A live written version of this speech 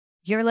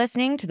You're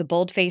listening to the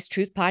Bold-Faced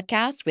Truth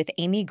Podcast with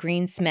Amy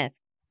Green Smith,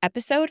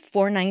 episode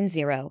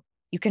 490.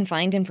 You can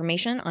find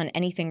information on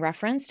anything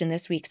referenced in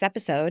this week's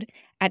episode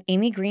at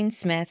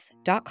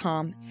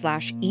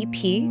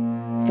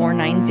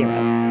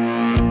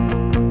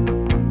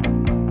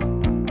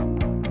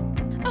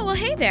amygreensmith.com/EP490. Oh, well,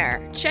 hey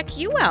there. Check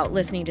you out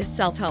listening to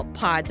self-help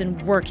pods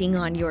and working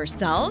on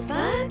yourself.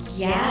 Fuck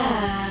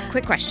yeah.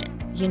 Quick question.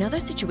 You know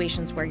those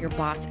situations where your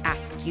boss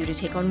asks you to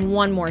take on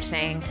one more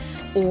thing,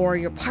 or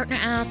your partner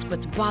asks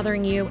what's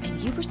bothering you,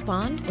 and you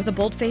respond with a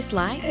bold-faced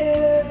lie?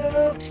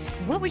 Oops.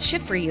 What would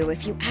shift for you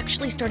if you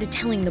actually started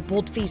telling the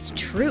bold-faced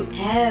truth?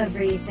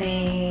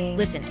 Everything.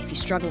 Listen, if you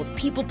struggle with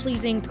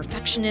people-pleasing,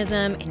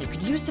 perfectionism, and you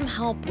could use some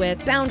help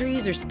with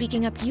boundaries or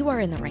speaking up, you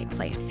are in the right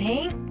place.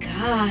 Thank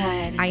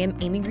God. I am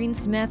Amy Green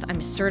Smith. I'm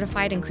a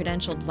certified and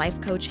credentialed life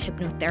coach,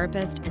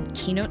 hypnotherapist, and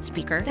keynote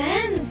speaker.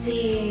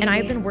 Fancy. And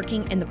I've been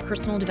working in the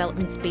personal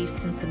development space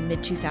since the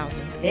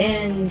mid-2000s.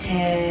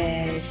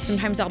 Vintage.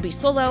 Sometimes I'll be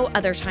solo,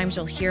 other times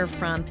you'll hear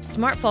from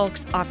smart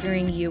folks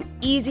offering you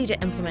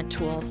easy-to-implement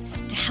tools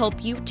to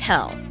help you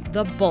tell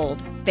the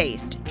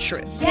bold-faced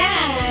truth.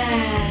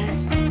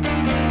 Yes.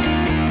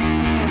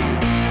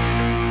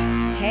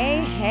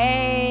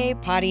 Hey,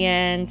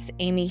 Podience,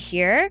 Amy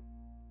here,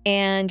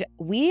 and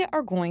we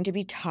are going to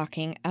be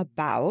talking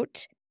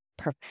about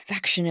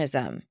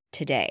perfectionism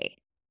today.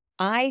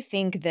 I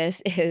think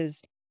this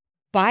is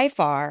by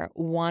far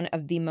one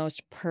of the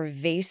most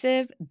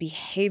pervasive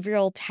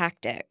behavioral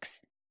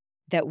tactics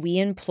that we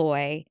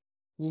employ,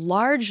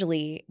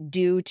 largely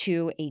due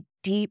to a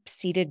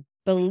deep-seated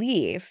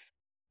belief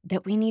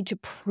that we need to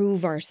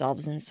prove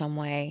ourselves in some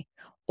way,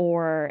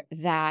 or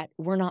that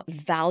we're not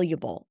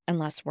valuable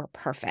unless we're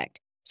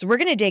perfect. So we're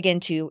going to dig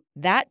into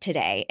that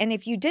today. And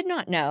if you did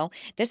not know,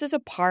 this is a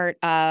part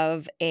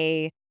of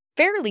a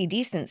fairly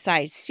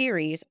decent-sized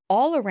series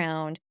all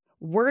around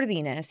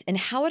worthiness and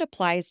how it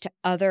applies to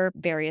other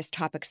various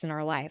topics in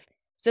our life.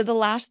 So the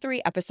last 3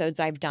 episodes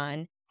I've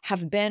done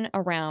have been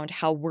around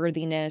how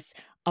worthiness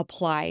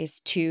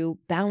applies to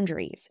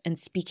boundaries and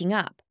speaking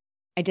up.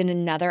 I did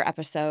another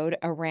episode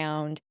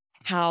around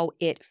how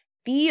it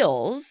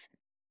feels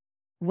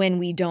when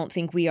we don't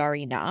think we are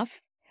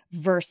enough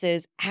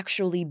versus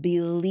actually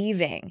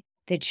believing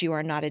that you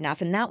are not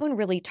enough. And that one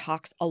really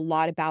talks a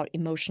lot about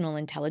emotional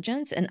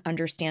intelligence and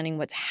understanding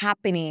what's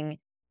happening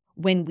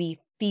when we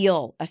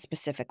feel a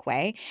specific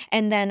way.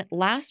 And then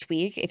last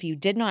week, if you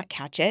did not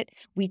catch it,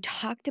 we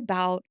talked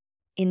about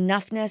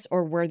enoughness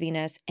or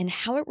worthiness and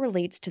how it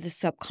relates to the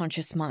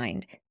subconscious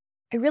mind.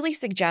 I really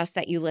suggest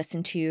that you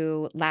listen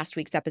to last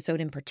week's episode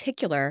in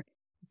particular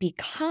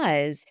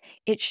because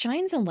it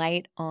shines a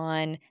light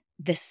on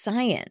the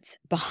science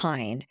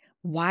behind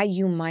why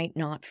you might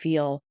not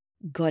feel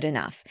good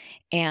enough.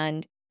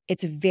 And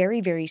it's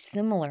very, very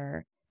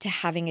similar to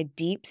having a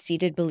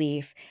deep-seated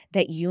belief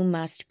that you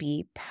must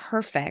be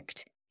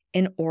perfect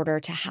in order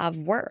to have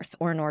worth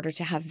or in order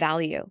to have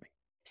value.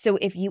 So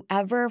if you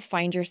ever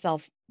find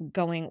yourself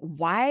going,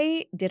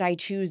 why did I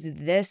choose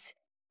this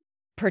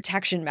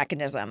protection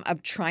mechanism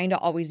of trying to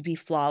always be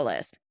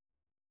flawless?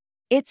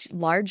 It's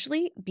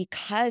largely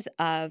because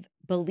of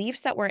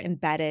beliefs that were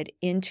embedded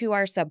into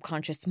our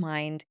subconscious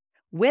mind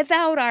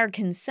without our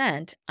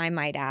consent, I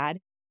might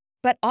add.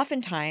 But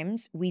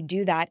oftentimes we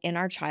do that in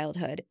our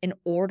childhood in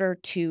order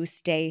to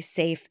stay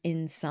safe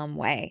in some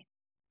way.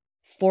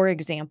 For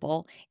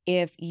example,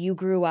 if you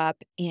grew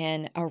up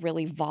in a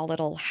really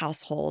volatile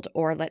household,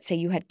 or let's say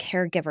you had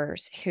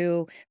caregivers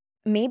who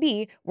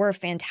maybe were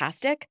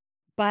fantastic,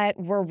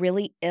 but were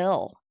really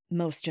ill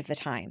most of the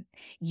time,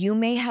 you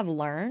may have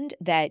learned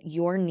that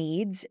your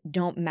needs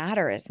don't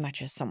matter as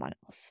much as someone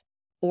else.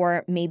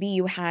 Or maybe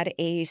you had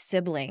a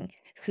sibling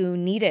who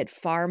needed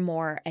far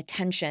more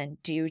attention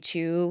due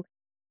to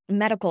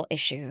medical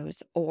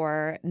issues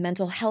or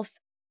mental health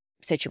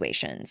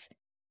situations.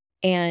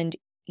 And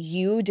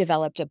you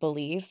developed a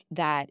belief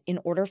that in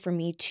order for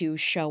me to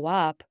show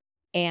up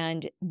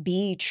and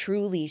be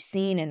truly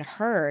seen and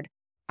heard,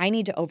 I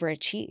need to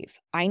overachieve.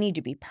 I need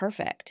to be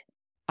perfect.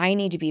 I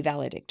need to be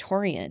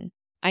valedictorian.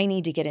 I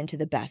need to get into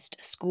the best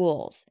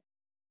schools.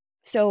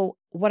 So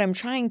what I'm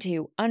trying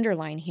to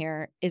underline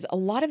here is a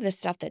lot of the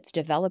stuff that's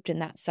developed in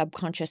that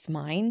subconscious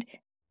mind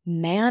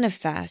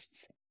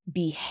manifests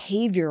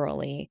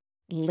behaviorally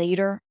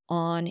later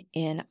on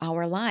in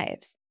our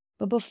lives.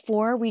 But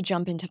before we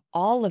jump into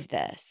all of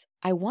this,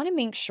 I want to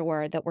make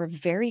sure that we're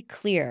very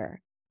clear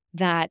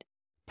that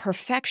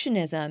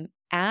perfectionism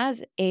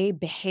as a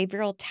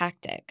behavioral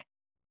tactic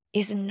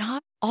is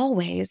not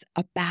always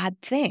a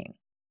bad thing.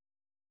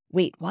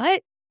 Wait,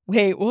 what?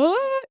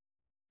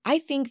 I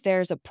think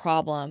there's a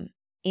problem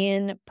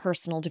in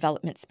personal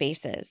development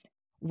spaces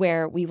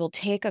where we will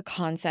take a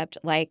concept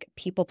like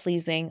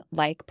people-pleasing,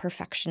 like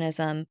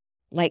perfectionism,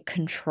 like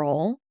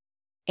control,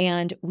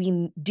 and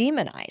we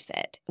demonize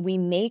it. We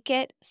make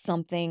it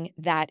something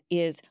that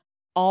is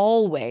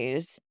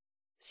always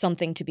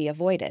something to be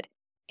avoided.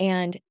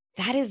 And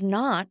that is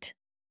not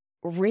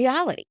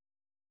reality.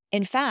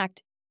 In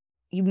fact,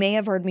 you may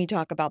have heard me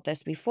talk about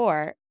this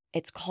before.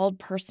 It's called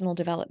personal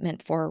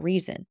development for a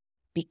reason.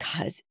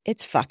 because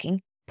it's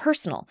fucking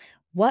personal.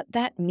 What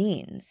that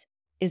means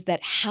is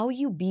that how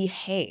you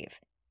behave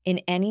in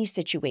any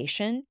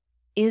situation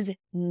is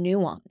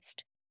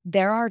nuanced.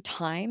 There are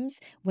times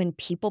when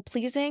people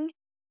pleasing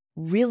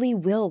really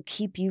will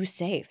keep you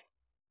safe.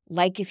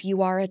 Like if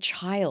you are a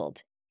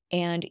child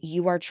and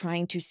you are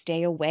trying to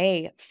stay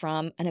away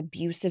from an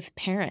abusive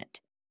parent,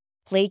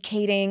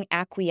 placating,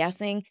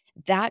 acquiescing,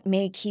 that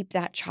may keep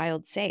that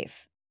child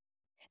safe.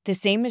 The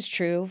same is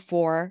true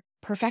for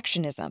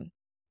perfectionism.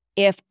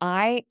 If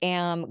I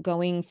am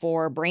going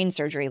for brain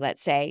surgery,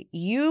 let's say,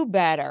 you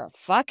better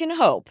fucking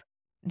hope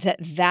that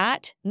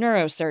that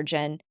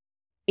neurosurgeon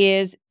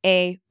is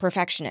a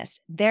perfectionist.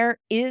 There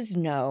is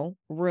no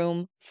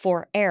room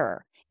for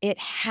error. It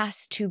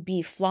has to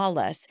be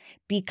flawless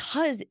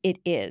because it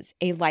is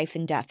a life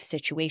and death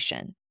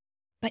situation.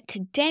 But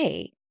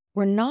today,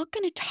 we're not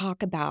going to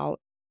talk about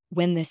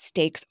when the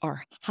stakes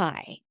are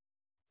high.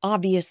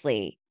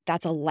 Obviously,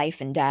 that's a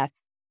life and death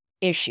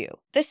issue.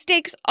 The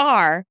stakes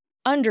are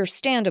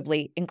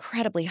understandably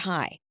incredibly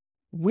high.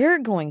 We're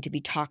going to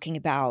be talking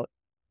about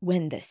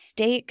when the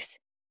stakes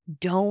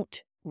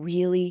don't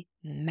really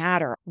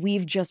matter.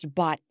 We've just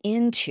bought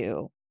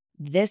into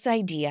this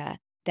idea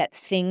that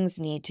things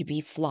need to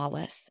be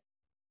flawless.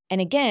 And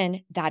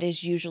again, that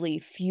is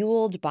usually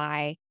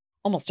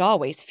almost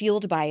always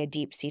fueled by a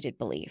deep-seated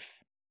belief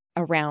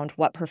around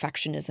what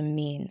perfectionism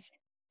means.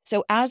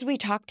 So as we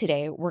talk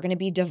today, we're going to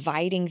be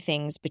dividing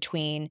things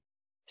between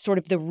sort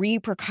of the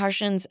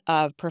repercussions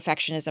of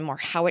perfectionism or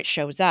how it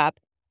shows up.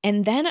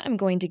 And then I'm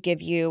going to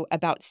give you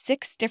about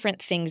 6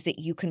 different things that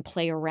you can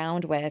play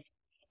around with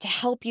to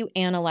help you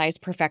analyze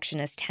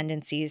perfectionist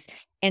tendencies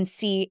and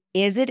see,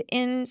 is it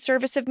in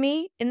service of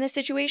me in this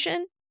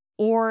situation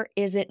or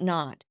is it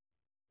not?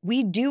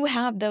 We do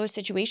have those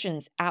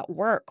situations at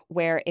work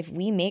where if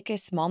we make a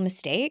small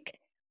mistake,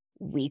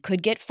 we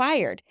could get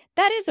fired.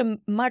 That is a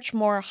much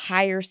more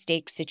higher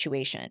stakes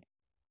situation.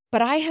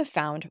 But I have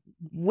found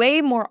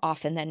way more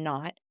often than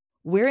not,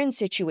 we're in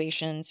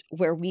situations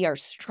where we are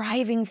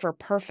striving for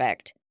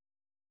perfect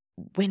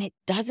when it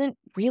doesn't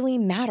really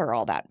matter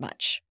all that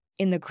much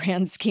in the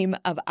grand scheme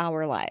of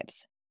our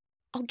lives.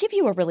 I'll give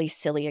you a really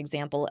silly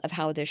example of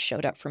how this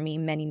showed up for me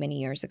many, many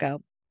years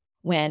ago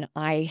when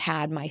I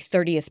had my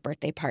 30th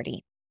birthday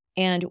party.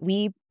 And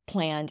we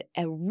planned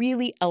a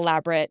really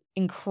elaborate,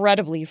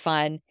 incredibly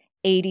fun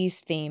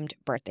 80s themed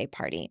birthday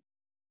party.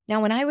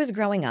 Now, when I was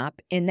growing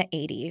up in the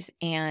 80s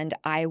and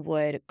I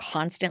would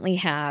constantly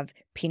have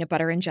peanut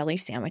butter and jelly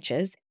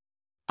sandwiches,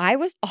 I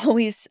was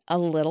always a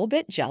little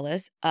bit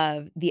jealous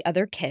of the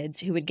other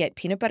kids who would get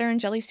peanut butter and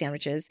jelly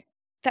sandwiches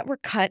that were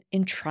cut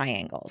in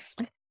triangles.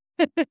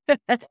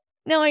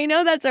 Now, I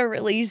know that's a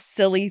really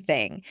silly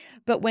thing,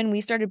 but when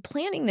we started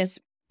planning this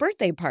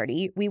birthday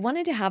party, we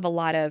wanted to have a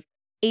lot of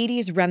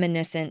 80s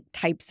reminiscent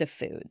types of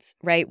foods,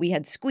 right? We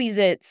had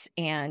Squeeze-Its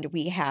and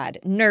we had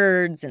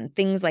Nerds and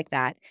things like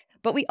that,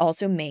 but we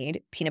also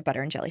made peanut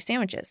butter and jelly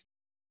sandwiches.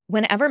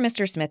 Whenever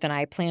Mr. Smith and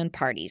I plan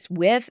parties,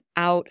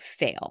 without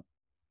fail,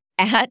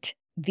 at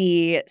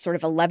the sort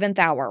of 11th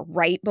hour,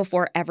 right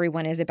before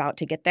everyone is about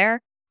to get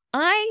there,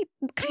 I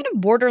kind of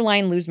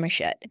borderline lose my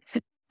shit.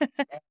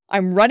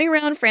 I'm running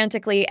around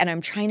frantically and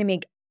I'm trying to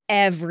make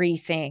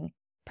everything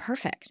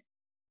perfect.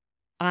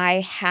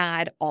 I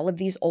had all of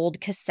these old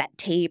cassette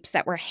tapes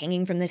that were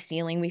hanging from the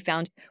ceiling. We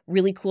found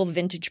really cool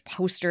vintage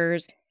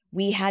posters.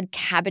 We had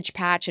Cabbage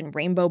Patch and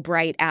Rainbow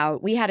Bright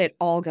out. We had it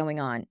all going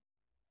on.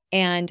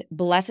 And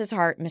bless his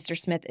heart, Mr.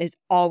 Smith is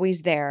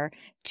always there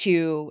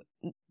to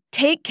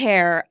take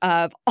care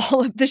of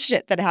all of the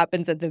shit that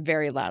happens at the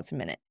very last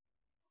minute.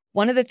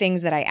 One of the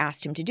things that I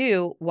asked him to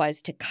do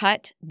was to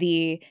cut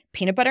the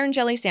peanut butter and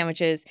jelly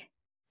sandwiches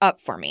up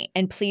for me,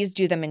 and please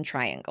do them in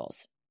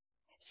triangles.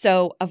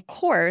 So, of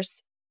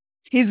course,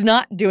 he's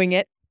not doing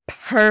it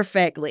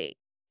perfectly.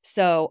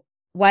 So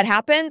what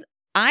happens?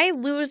 I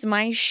lose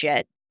my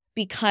shit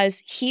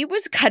because he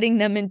was cutting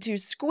them into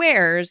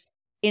squares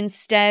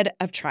instead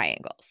of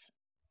triangles.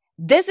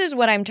 This is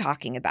what I'm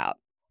talking about.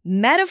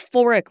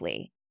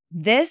 Metaphorically,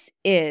 this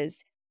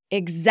is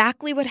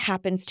exactly what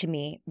happens to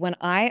me when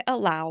I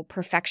allow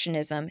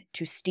perfectionism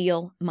to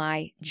steal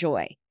my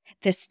joy.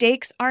 The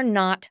stakes are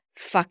not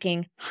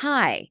fucking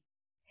high.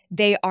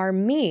 They are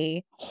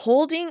me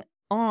holding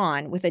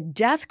on with a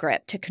death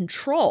grip to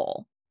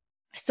control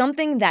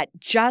something that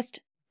just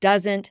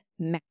doesn't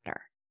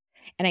matter.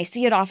 And I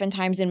see it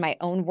oftentimes in my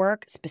own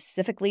work,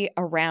 specifically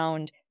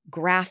around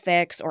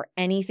graphics or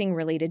anything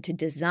related to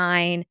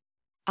design.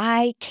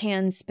 I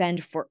can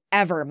spend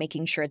forever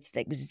making sure it's the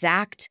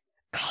exact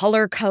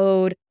color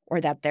code or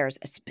that there's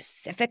a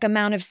specific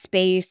amount of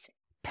space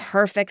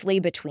perfectly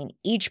between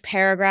each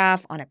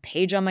paragraph on a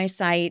page on my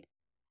site.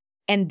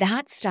 And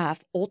that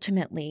stuff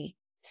ultimately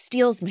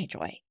steals my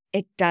joy.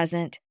 It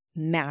doesn't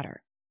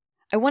matter.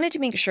 I wanted to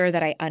make sure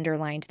that I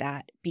underlined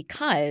that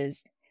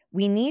because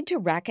we need to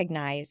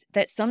recognize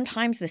that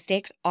sometimes the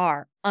stakes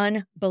are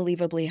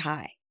unbelievably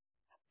high,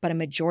 but a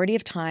majority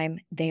of time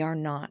they are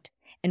not.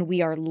 And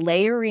we are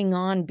layering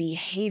on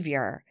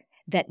behavior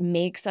that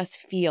makes us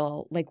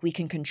feel like we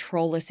can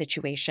control a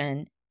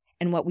situation.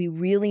 And what we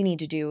really need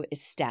to do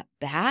is step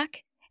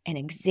back and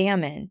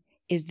examine,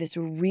 is this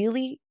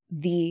really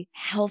the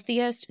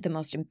healthiest, the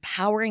most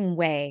empowering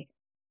way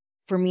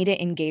for me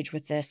to engage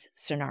with this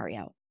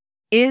scenario?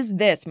 Is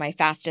this my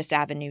fastest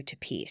avenue to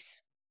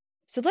peace?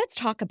 So let's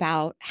talk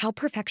about how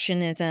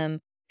perfectionism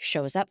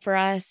shows up for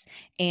us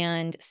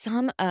and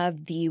some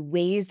of the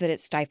ways that it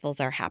stifles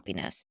our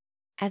happiness.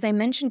 As I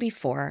mentioned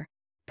before,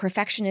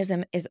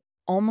 perfectionism is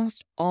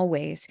almost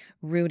always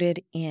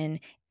rooted in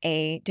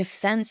a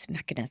defense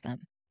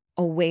mechanism,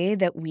 a way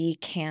that we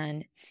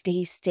can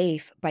stay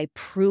safe by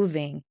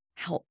proving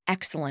how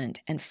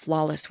excellent and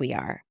flawless we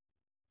are.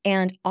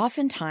 And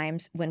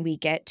oftentimes, when we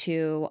get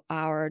to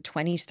our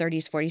 20s,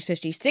 30s, 40s,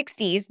 50s,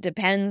 60s,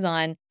 depends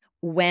on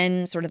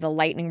when sort of the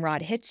lightning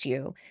rod hits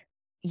you,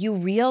 you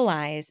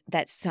realize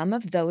that some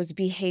of those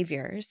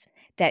behaviors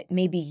that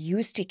maybe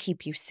used to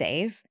keep you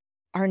safe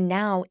are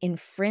now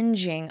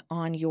infringing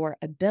on your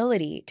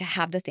ability to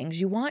have the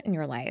things you want in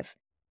your life.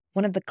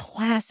 One of the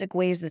classic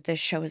ways that this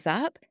shows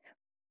up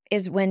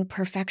is when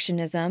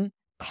perfectionism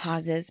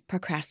causes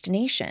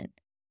procrastination.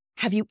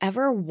 Have you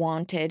ever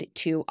wanted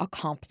to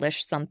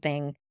accomplish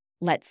something,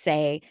 let's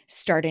say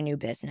start a new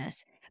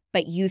business,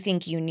 but you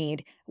think you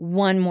need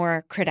one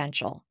more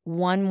credential,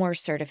 one more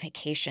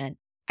certification?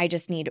 I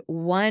just need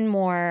one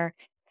more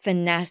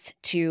finesse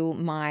to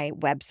my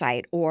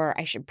website, or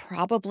I should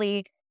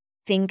probably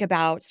think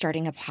about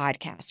starting a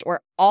podcast,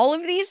 or all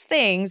of these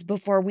things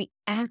before we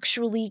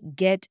actually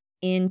get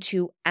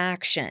into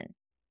action.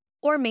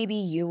 Or maybe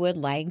you would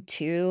like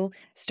to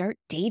start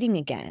dating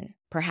again,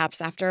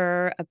 perhaps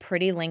after a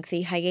pretty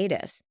lengthy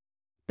hiatus,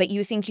 but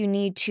you think you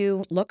need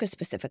to look a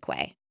specific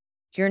way.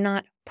 You're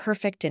not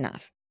perfect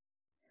enough.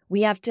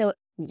 We have to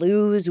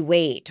lose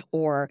weight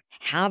or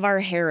have our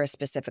hair a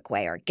specific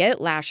way or get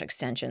lash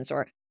extensions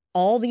or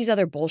all these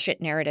other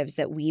bullshit narratives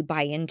that we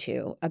buy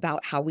into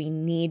about how we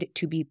need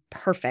to be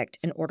perfect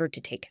in order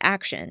to take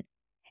action.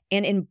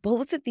 And in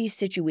both of these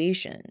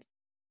situations,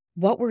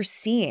 what we're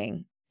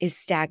seeing is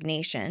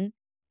stagnation,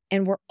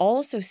 and we're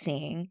also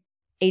seeing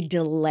a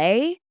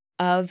delay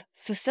of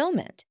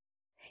fulfillment.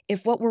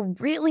 If what we're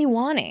really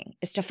wanting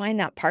is to find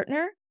that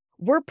partner,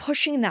 we're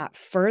pushing that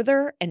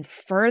further and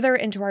further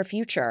into our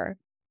future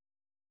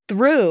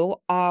through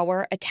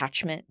our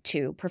attachment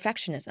to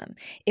perfectionism.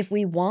 If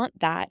we want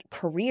that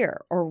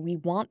career or we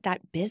want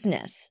that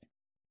business,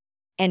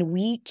 and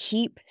we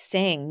keep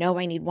saying, no,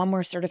 I need one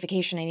more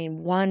certification, I need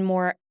one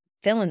more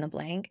fill in the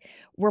blank,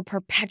 we're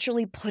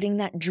perpetually putting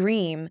that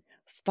dream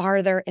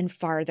farther and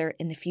farther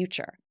in the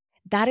future.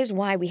 That is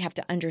why we have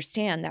to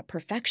understand that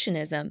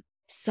perfectionism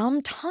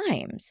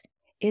sometimes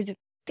is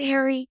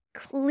very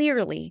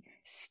clearly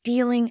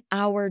stealing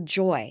our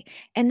joy.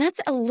 And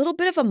that's a little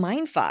bit of a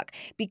mindfuck,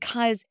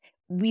 because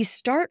we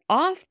start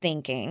off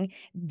thinking,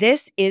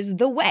 this is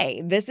the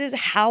way. This is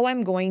how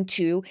I'm going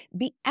to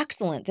be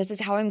excellent. This is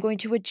how I'm going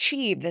to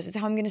achieve. This is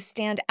how I'm going to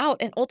stand out.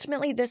 And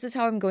ultimately, this is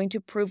how I'm going to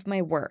prove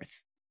my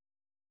worth.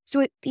 So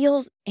it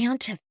feels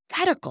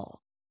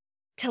antithetical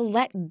to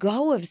let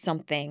go of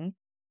something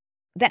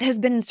that has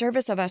been in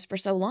service of us for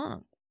so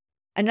long.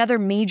 Another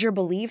major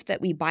belief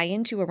that we buy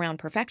into around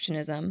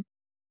perfectionism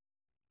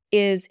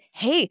is,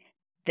 hey,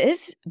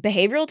 this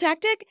behavioral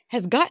tactic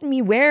has gotten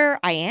me where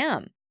I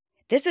am.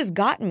 This has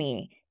gotten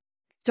me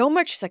so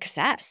much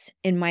success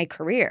in my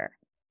career.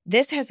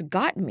 This has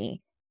gotten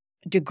me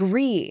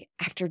degree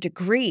after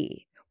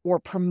degree or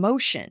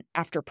promotion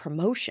after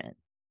promotion.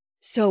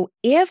 So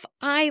if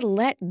I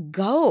let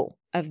go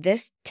of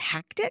this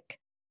tactic,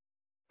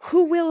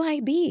 who will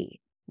I be?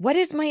 What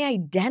is my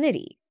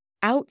identity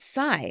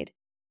outside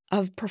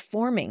of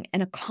performing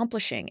and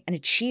accomplishing and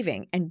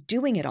achieving and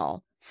doing it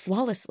all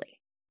flawlessly?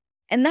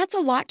 And that's a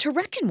lot to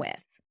reckon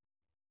with.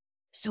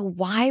 So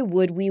why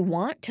would we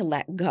want to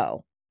let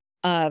go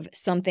of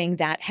something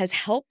that has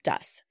helped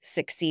us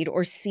succeed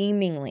or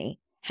seemingly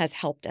has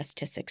helped us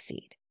to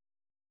succeed?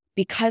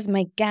 Because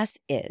my guess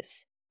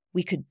is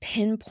we could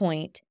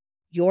pinpoint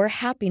your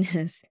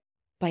happiness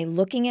by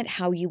looking at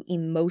how you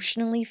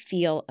emotionally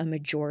feel a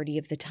majority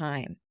of the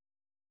time.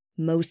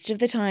 Most of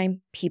the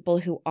time, people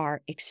who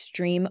are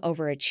extreme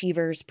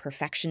overachievers,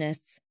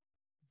 perfectionists,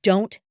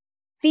 don't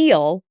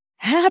feel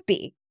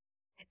happy.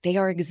 They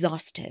are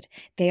exhausted.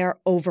 They are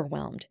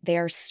overwhelmed. They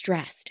are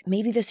stressed.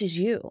 Maybe this is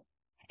you.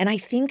 And I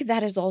think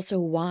that is also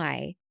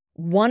why,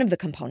 one of the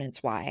components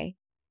why,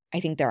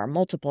 I think there are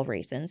multiple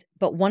reasons,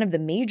 but one of the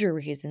major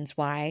reasons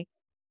why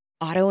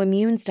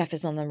autoimmune stuff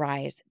is on the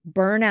rise,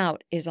 burnout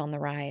is on the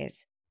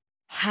rise,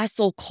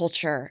 hustle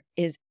culture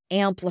is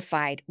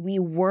amplified. We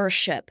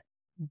worship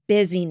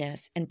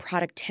busyness and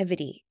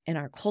productivity in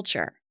our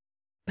culture.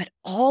 But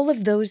all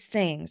of those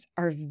things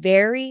are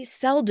very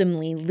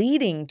seldomly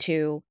leading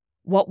to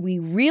what we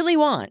really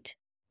want,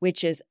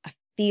 which is a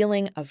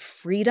feeling of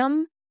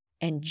freedom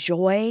and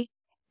joy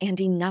and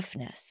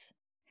enoughness.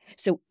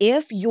 So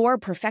if your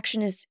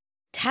perfectionist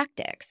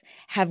tactics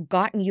have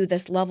gotten you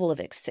this level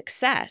of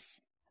success,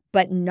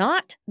 but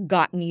not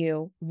gotten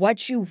you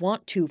what you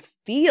want to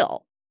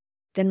feel,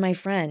 then my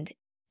friend,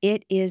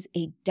 it is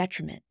a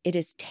detriment. It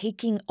is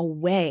taking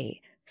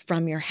away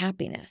from your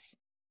happiness.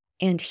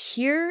 And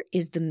here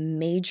is the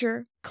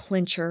major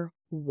clincher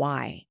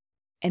why.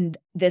 And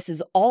this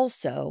is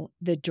also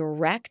the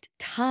direct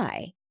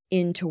tie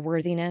into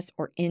worthiness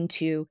or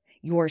into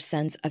your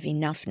sense of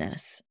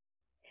enoughness.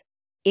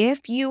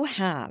 If you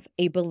have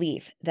a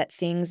belief that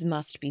things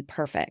must be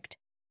perfect,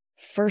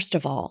 first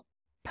of all,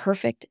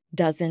 perfect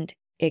doesn't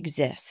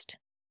exist.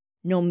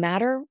 No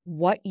matter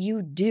what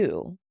you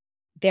do,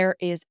 there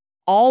is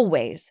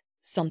always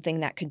something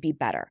that could be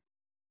better.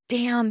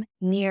 Damn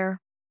near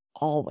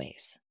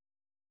always.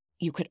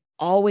 You could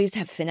always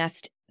have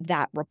finessed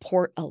that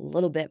report a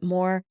little bit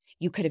more.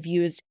 You could have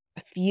used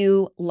a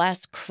few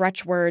less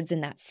crutch words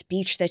in that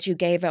speech that you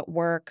gave at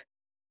work.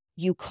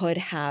 You could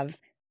have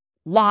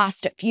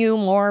lost a few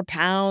more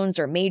pounds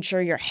or made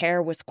sure your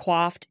hair was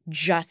coiffed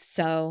just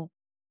a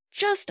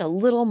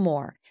little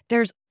more.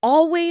 There's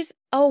always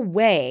a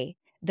way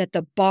that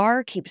the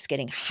bar keeps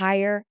getting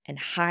higher and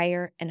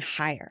higher and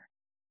higher.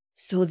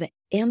 So the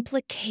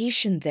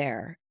implication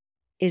there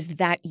is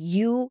that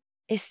you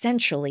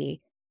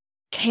essentially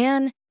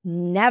can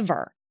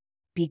never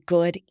be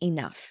good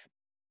enough.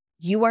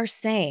 You are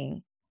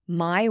saying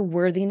my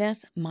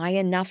worthiness, my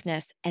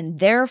enoughness, and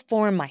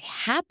therefore my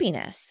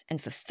happiness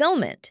and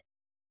fulfillment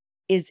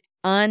is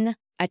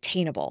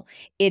unattainable.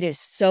 It is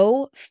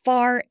so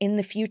far in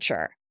the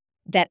future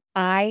that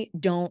I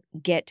don't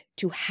get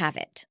to have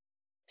it.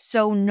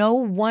 So no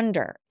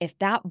wonder if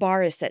that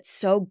bar is set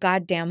so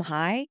goddamn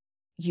high,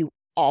 you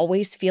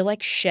always feel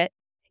like shit.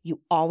 You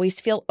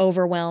always feel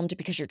overwhelmed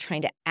because you're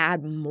trying to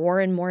add more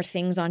and more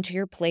things onto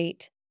your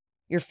plate.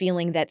 You're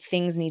feeling that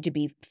things need to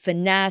be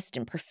finessed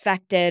and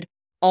perfected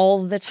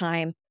all the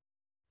time,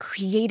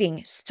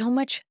 creating so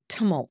much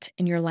tumult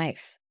in your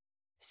life.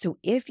 So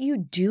if you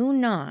do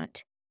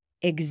not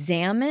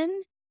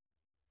examine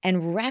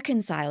and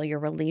reconcile your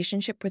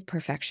relationship with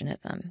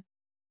perfectionism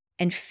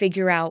and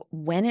figure out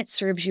when it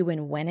serves you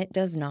and when it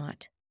does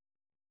not,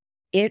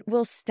 it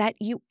will set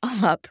you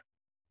up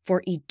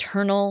for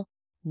eternal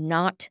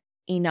not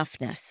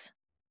enoughness.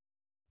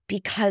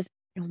 Because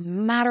no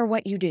matter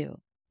what you do,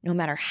 no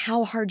matter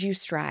how hard you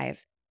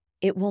strive,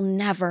 it will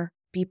never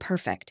be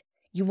perfect.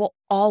 You will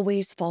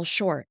always fall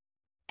short.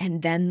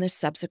 And then the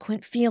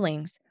subsequent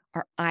feelings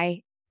are,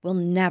 I will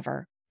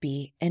never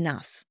be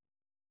enough.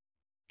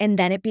 And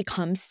then it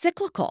becomes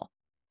cyclical.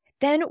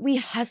 Then we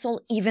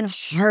hustle even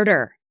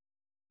harder.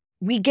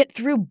 We get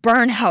through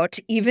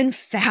burnout even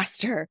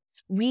faster.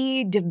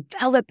 We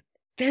develop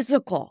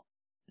physical,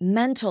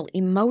 mental,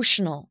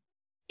 emotional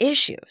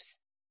issues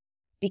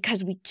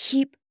because we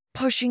keep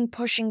pushing,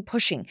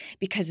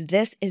 because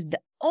this is the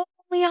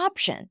only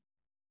option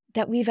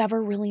that we've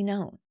ever really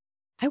known.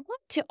 I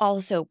want to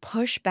also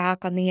push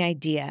back on the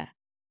idea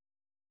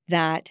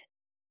that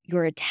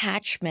your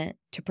attachment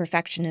to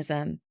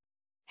perfectionism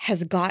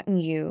has gotten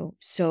you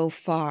so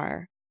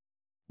far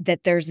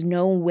that there's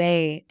no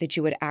way that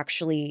you would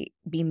actually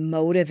be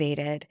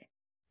motivated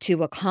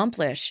to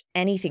accomplish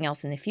anything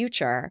else in the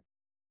future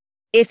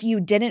if you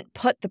didn't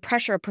put the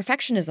pressure of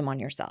perfectionism on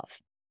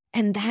yourself.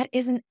 And that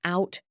is an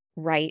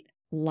outright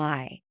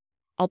lie.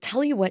 I'll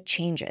tell you what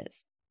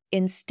changes.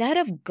 Instead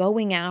of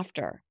going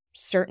after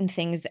certain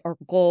things or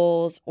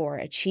goals or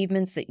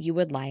achievements that you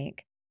would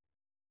like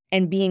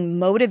and being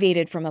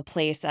motivated from a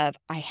place of,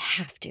 I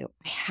have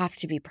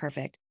to be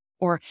perfect,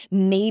 or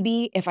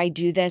maybe if I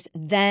do this,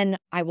 then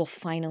I will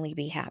finally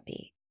be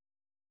happy.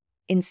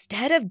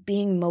 Instead of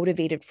being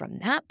motivated from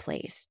that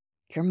place,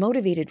 you're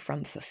motivated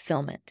from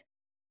fulfillment.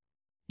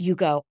 You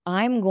go,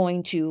 I'm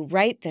going to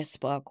write this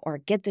book or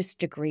get this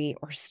degree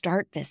or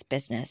start this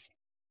business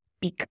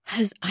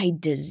because I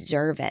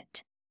deserve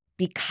it,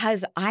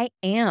 because I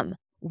am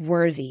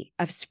worthy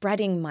of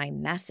spreading my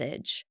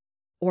message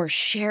or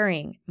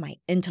sharing my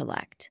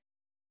intellect.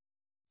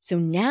 So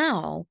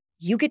now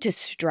you get to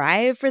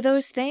strive for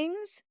those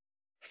things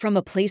from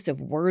a place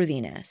of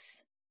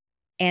worthiness.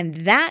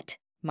 And that,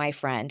 my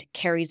friend,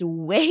 carries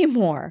way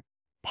more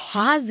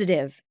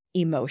positive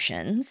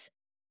emotions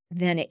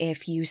than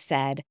if you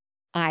said,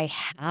 I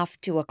have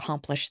to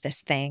accomplish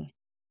this thing,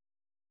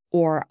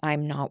 or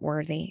I'm not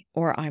worthy,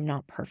 or I'm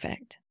not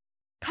perfect.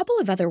 A couple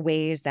of other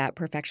ways that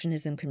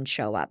perfectionism can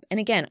show up. And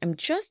again, I'm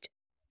just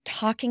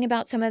talking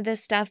about some of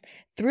this stuff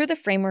through the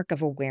framework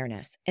of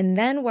awareness. And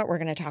then what we're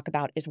going to talk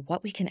about is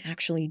what we can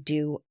actually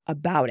do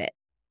about it.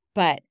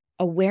 But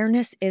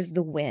awareness is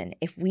the win.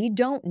 If we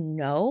don't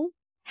know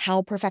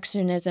how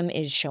perfectionism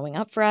is showing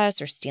up for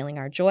us or stealing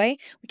our joy,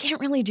 we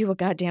can't really do a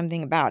goddamn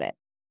thing about it.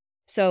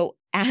 So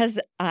as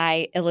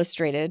I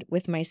illustrated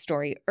with my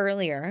story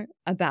earlier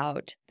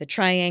about the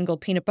triangle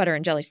peanut butter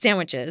and jelly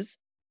sandwiches,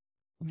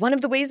 one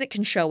of the ways it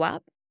can show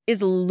up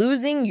is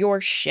losing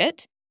your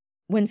shit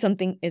when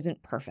something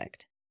isn't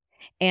perfect.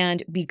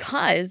 And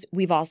because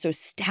we've also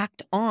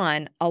stacked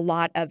on a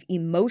lot of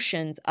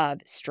emotions of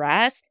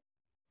stress,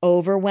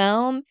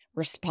 overwhelm,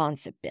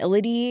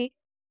 responsibility,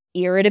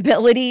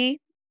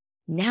 irritability,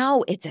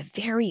 now it's a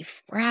very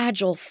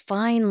fragile,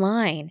 fine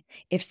line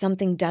if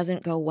something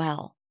doesn't go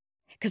well.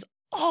 Because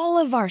all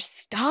of our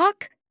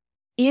stock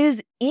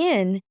is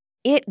in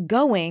it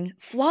going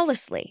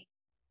flawlessly.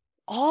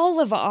 All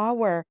of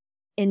our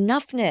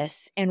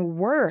enoughness and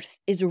worth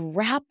is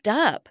wrapped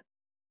up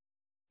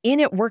in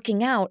it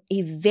working out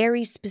a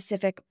very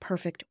specific,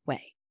 perfect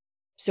way.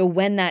 So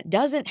when that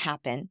doesn't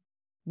happen,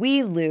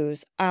 we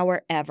lose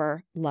our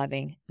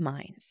ever-loving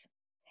minds.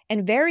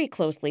 And very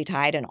closely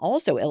tied and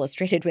also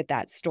illustrated with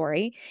that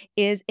story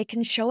is it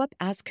can show up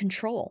as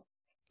control,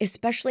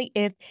 especially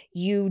if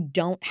you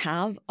don't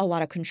have a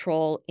lot of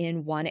control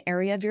in one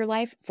area of your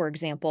life. For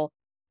example,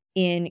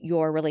 in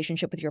your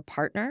relationship with your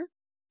partner,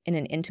 in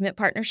an intimate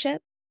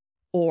partnership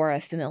or a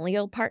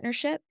familial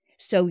partnership.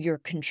 So your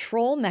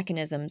control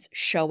mechanisms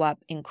show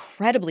up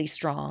incredibly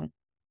strong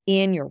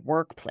in your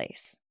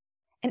workplace.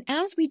 And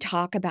as we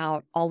talk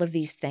about all of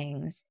these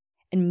things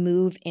and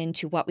move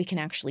into what we can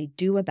actually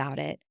do about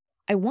it,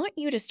 I want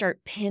you to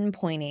start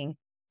pinpointing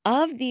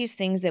of these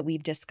things that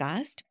we've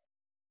discussed,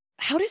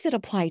 how does it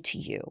apply to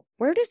you?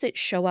 Where does it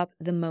show up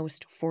the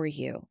most for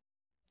you?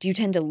 Do you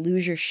tend to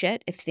lose your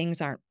shit if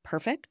things aren't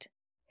perfect?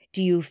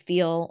 Do you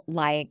feel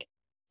like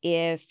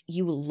if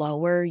you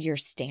lower your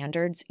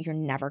standards, you're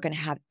never going to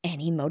have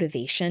any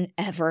motivation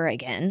ever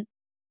again?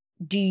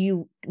 Do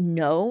you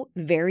know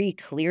very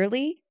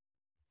clearly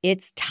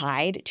it's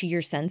tied to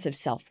your sense of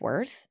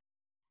self-worth?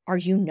 Are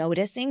you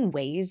noticing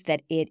ways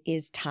that it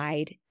is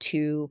tied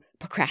to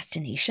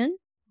procrastination,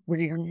 where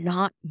you're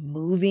not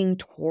moving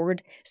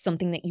toward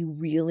something that you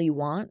really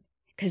want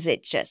because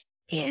it just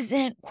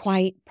isn't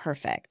quite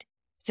perfect?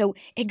 So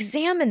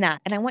examine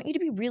that. And I want you to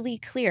be really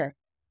clear.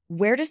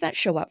 Where does that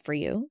show up for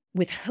you?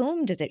 With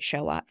whom does it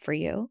show up for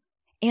you?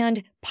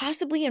 And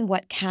possibly in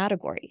what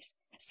categories?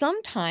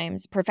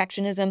 Sometimes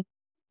perfectionism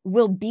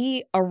will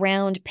be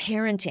around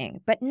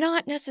parenting, but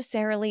not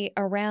necessarily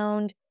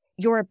around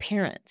your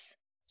appearance.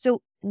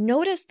 So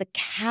notice the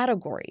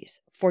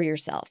categories for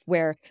yourself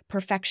where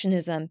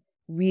perfectionism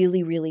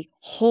really, really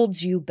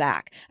holds you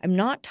back. I'm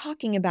not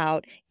talking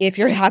about if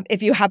you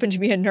happen to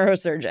be a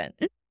neurosurgeon.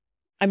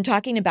 I'm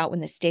talking about when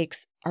the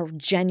stakes are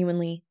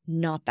genuinely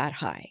not that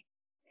high.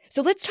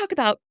 So let's talk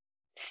about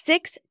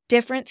 6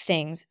 different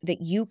things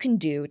that you can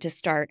do to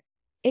start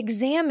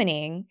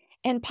examining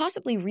and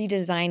possibly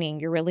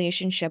redesigning your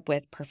relationship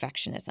with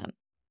perfectionism.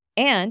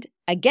 And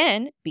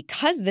again,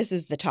 because this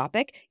is the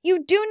topic,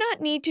 you do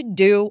not need to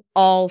do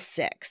all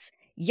 6.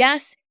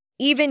 Yes,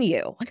 even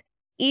you,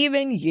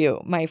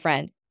 my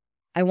friend.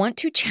 I want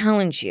to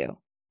challenge you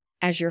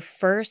as your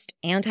first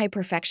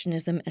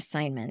anti-perfectionism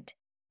assignment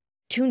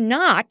to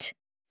not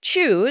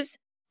choose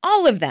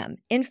all of them.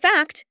 In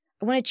fact,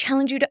 I want to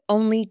challenge you to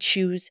only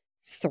choose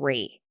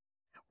 3.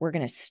 We're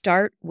going to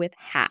start with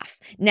half.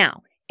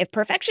 Now, if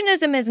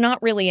perfectionism is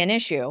not really an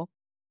issue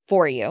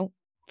for you,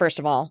 first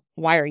of all,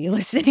 why are you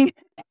listening?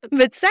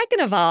 But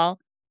second of all,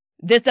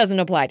 this doesn't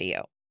apply to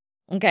you,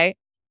 okay?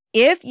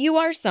 If you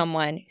are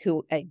someone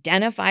who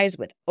identifies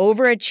with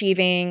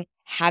overachieving,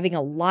 having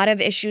a lot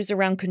of issues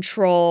around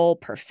control,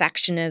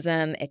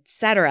 perfectionism,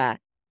 etc.,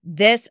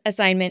 this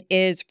assignment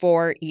is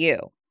for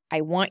you.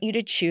 I want you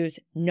to choose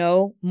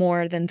no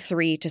more than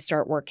 3 to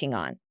start working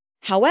on.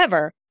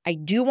 However, I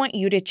do want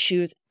you to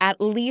choose at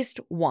least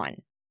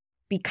 1,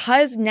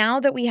 because now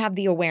that we have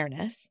the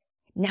awareness,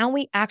 now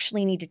we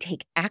actually need to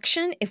take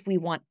action if we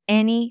want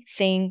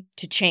anything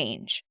to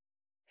change.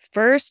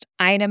 First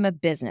item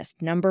of business,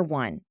 number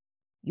 1,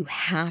 you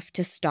have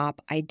to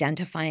stop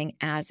identifying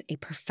as a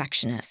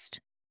perfectionist.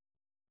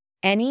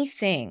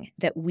 Anything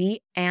that we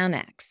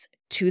annex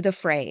to the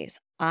phrase,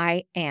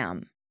 I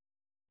am,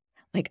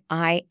 like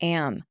I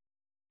am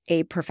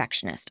a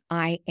perfectionist,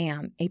 I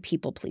am a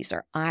people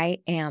pleaser, I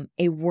am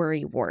a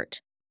worrywart.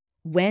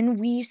 When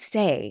we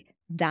say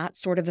that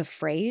sort of a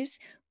phrase,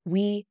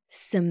 we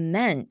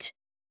cement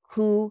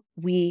who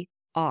we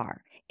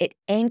are. It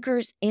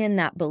anchors in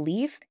that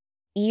belief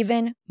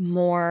even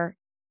more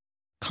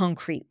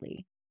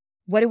concretely.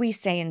 What do we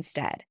say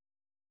instead?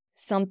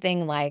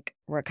 Something like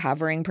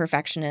recovering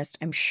perfectionist.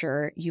 I'm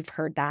sure you've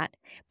heard that.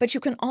 But you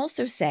can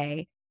also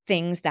say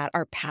things that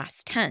are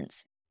past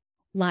tense,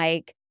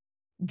 like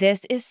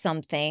this is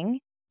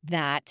something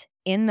that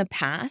in the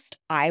past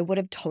I would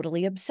have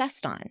totally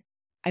obsessed on.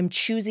 I'm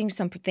choosing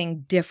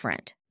something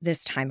different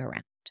this time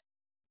around.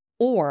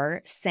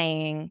 Or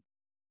saying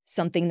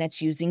something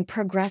that's using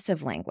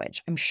progressive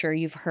language. I'm sure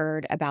you've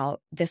heard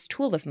about this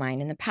tool of mine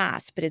in the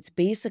past, but it's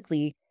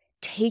basically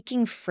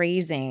taking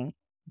phrasing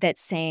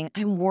that's saying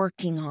I'm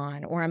working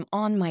on or I'm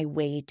on my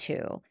way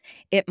to.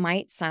 It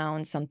might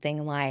sound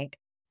something like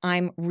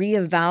I'm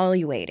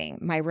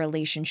reevaluating my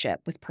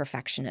relationship with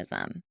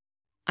perfectionism.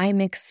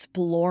 I'm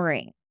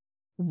exploring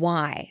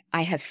why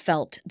I have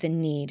felt the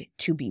need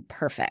to be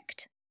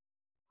perfect.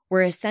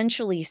 We're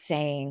essentially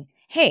saying,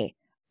 hey,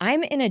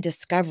 I'm in a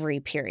discovery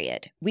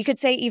period. We could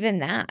say even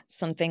that,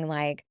 something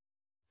like,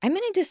 I'm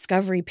in a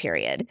discovery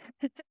period,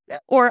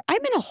 or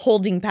I'm in a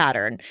holding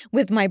pattern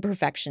with my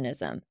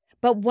perfectionism.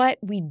 But what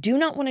we do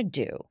not want to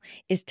do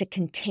is to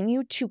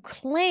continue to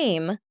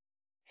claim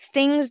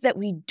things that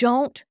we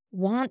don't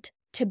want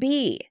to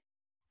be.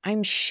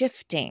 I'm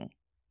shifting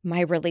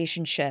my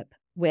relationship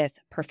with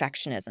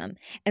perfectionism.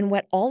 And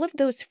what all of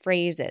those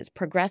phrases,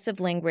 progressive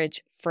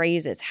language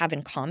phrases, have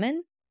in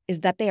common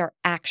is that they are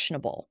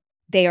actionable.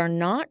 They are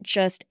not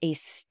just a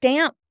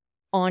stamp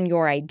on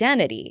your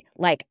identity,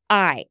 like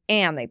I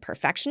am a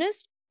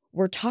perfectionist.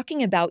 We're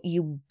talking about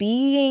you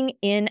being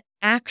in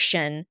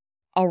action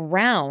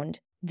around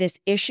this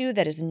issue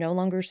that is no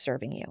longer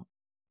serving you.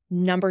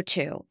 Number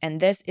 2, and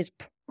this is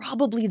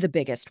probably the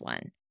biggest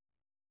one,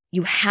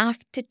 you have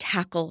to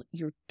tackle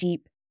your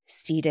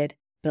deep-seated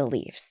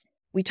beliefs.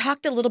 We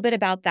talked a little bit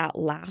about that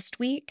last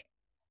week,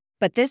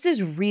 but this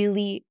is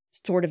really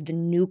sort of the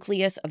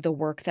nucleus of the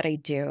work that I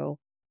do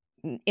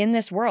in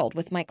this world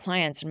with my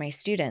clients and my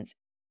students,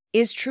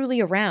 is truly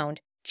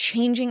around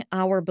changing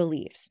our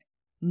beliefs.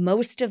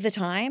 Most of the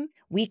time,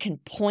 we can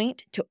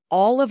point to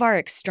all of our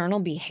external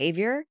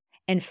behavior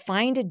and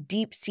find a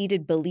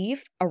deep-seated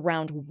belief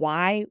around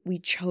why we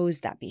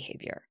chose that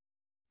behavior.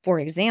 For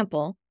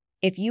example,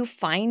 if you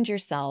find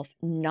yourself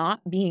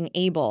not being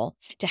able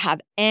to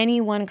have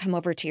anyone come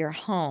over to your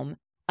home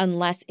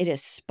unless it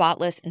is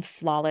spotless and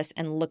flawless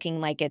and looking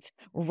like it's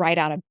right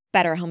out of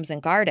Better Homes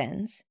and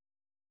Gardens,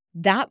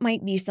 that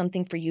might be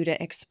something for you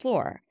to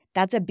explore.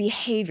 That's a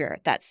behavior.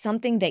 That's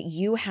something that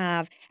you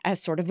have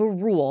as sort of a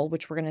rule,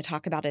 which we're going to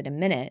talk about in a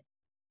minute.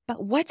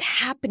 But what's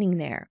happening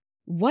there?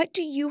 What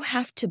do you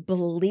have to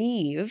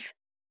believe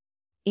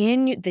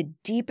in the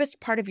deepest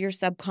part of your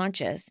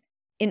subconscious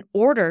in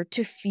order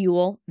to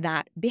fuel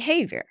that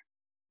behavior?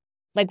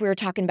 Like we were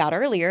talking about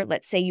earlier,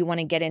 let's say you want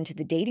to get into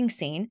the dating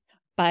scene,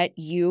 but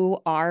you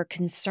are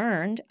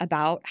concerned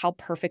about how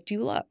perfect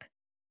you look.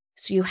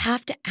 So you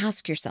have to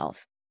ask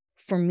yourself,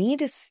 for me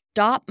to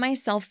stop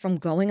myself from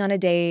going on a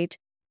date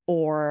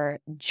or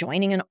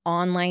joining an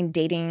online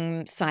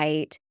dating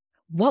site,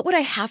 what would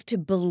I have to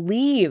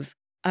believe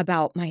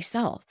about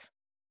myself?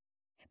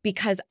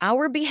 Because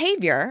our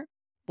behavior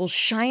will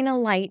shine a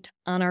light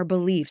on our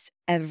beliefs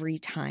every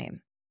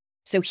time.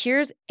 So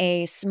here's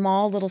a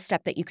small little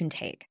step that you can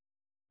take.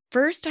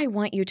 First, I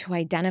want you to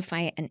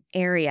identify an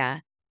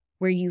area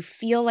where you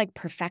feel like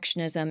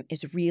perfectionism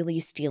is really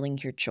stealing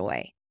your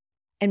joy.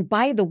 And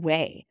by the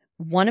way,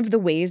 one of the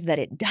ways that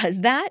it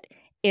does that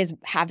is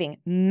having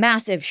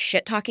massive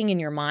shit talking in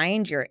your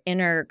mind. Your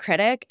inner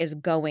critic is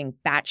going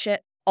batshit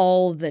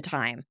all the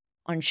time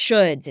on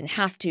shoulds and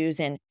have tos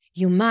and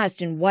you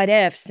must and what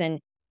ifs. And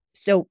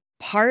so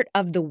part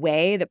of the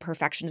way that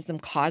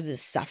perfectionism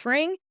causes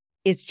suffering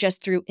is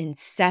just through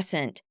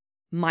incessant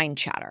mind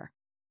chatter.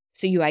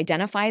 So you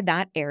identify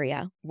that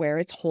area where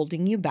it's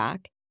holding you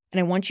back. And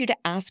I want you to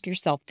ask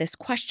yourself this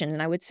question,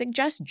 and I would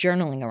suggest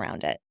journaling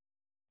around it.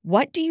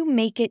 What do you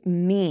make it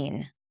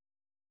mean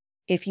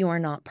if you are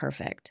not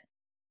perfect?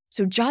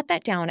 So jot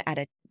that down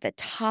at the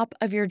top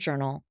of your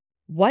journal.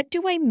 What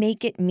do I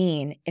make it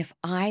mean if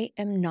I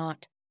am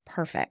not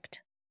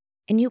perfect?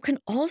 And you can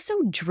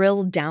also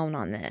drill down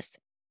on this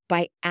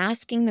by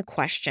asking the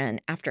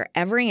question after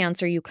every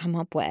answer you come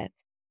up with,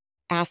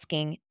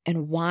 asking,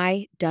 and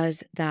why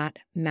does that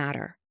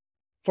matter?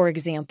 For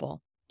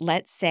example,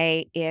 let's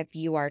say if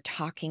you are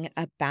talking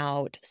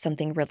about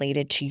something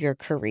related to your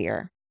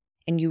career,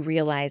 and you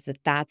realize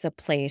that that's a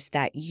place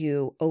that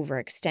you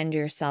overextend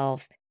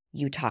yourself,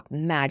 you talk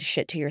mad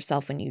shit to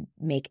yourself when you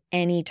make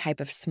any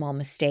type of small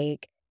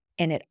mistake,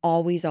 and it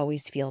always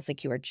feels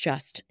like you are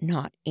just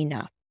not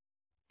enough.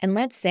 And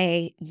let's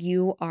say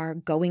you are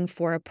going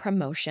for a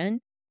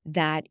promotion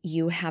that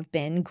you have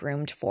been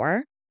groomed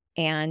for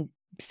and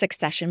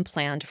succession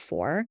planned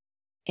for,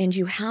 and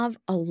you have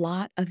a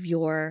lot of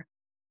your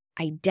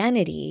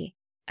identity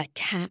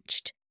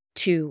attached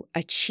to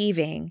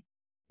achieving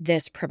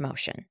this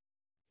promotion.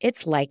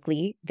 It's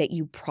likely that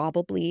you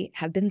probably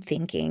have been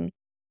thinking,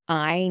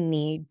 I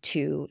need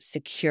to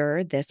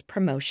secure this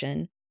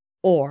promotion,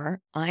 or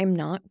I'm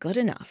not good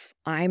enough.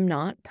 I'm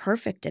not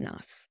perfect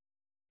enough.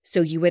 So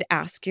you would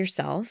ask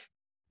yourself,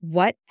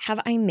 what have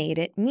I made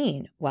it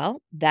mean?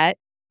 Well, that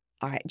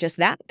I'm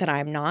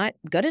not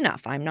good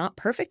enough. I'm not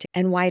perfect.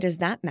 And why does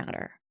that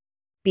matter?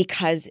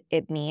 Because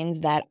it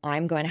means that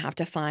I'm going to have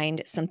to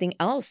find something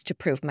else to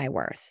prove my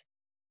worth.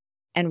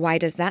 And why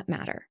does that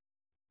matter?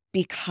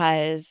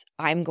 Because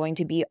I'm going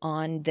to be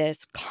on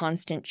this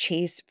constant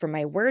chase for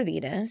my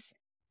worthiness,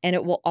 and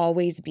it will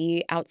always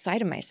be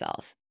outside of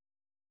myself.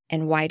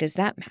 And why does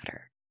that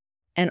matter?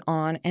 And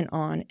on and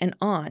on and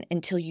on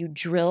until you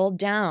drill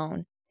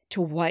down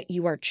to what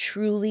you are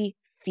truly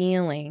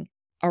feeling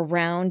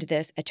around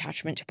this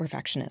attachment to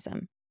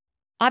perfectionism.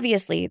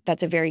 Obviously,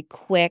 that's a very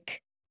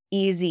quick,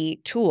 easy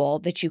tool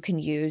that you can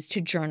use to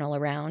journal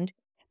around.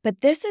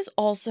 But this is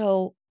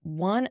also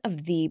one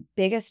of the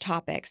biggest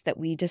topics that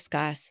we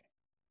discuss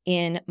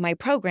in my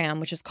program,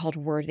 which is called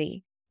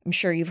Worthy. I'm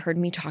sure you've heard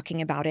me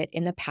talking about it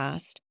in the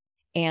past.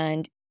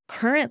 And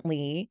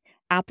currently,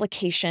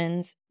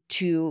 applications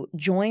to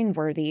join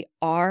Worthy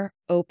are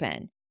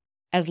open.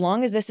 As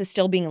long as this is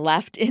still being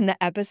left in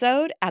the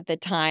episode at the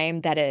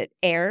time that it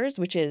airs,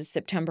 which is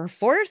September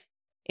 4th,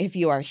 if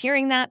you are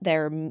hearing that,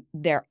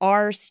 there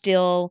are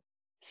still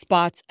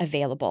spots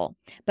available.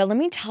 But let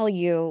me tell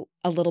you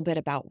a little bit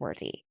about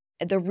Worthy.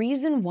 the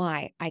reason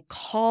why I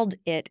called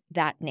it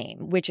that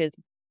name, which is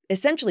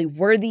essentially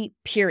worthy,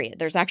 period.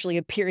 There's actually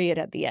a period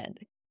at the end,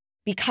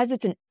 because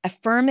it's an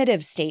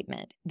affirmative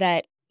statement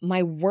that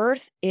my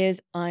worth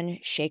is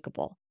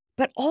unshakable,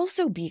 but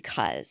also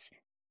because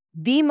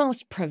the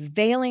most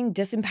prevailing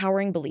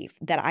disempowering belief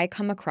that I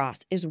come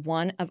across is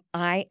one of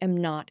I am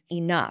not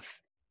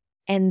enough.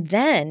 And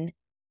then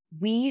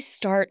we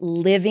start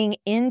living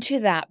into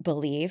that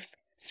belief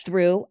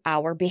through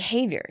our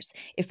behaviors.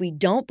 If we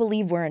don't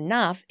believe we're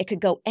enough, it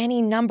could go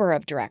any number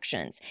of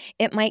directions.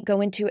 It might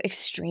go into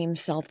extreme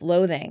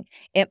self-loathing.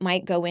 It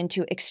might go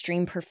into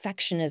extreme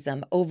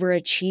perfectionism,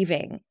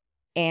 overachieving,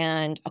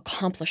 and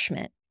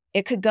accomplishment.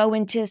 It could go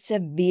into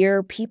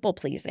severe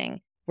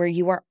people-pleasing, where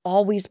you are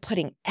always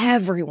putting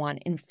everyone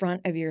in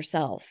front of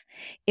yourself.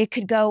 It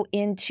could go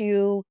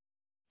into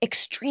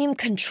extreme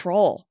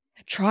control,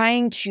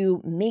 trying to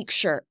make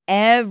sure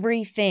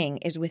everything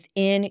is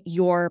within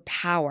your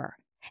power.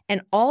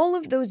 And all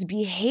of those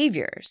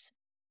behaviors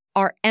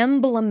are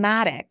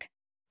emblematic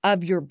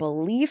of your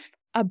belief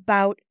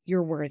about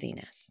your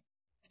worthiness.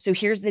 So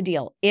here's the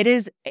deal. It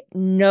is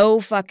no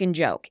fucking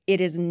joke.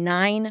 It is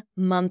 9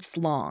 months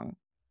long.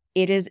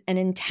 It is an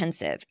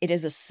intensive. It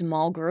is a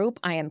small group.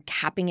 I am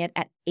capping it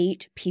at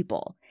 8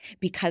 people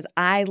because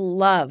I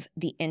love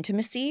the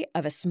intimacy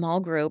of a small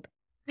group.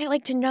 I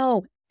like to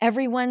know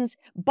everyone's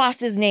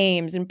boss's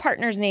names and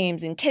partners'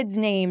 names and kids'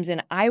 names,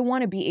 and I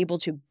want to be able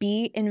to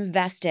be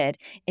invested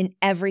in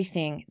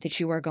everything that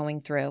you are going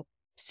through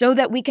so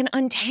that we can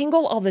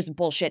untangle all this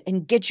bullshit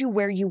and get you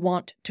where you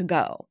want to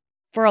go.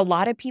 For a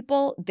lot of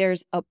people,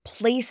 there's a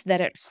place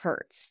that it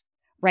hurts,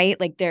 right?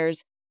 Like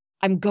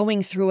I'm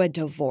going through a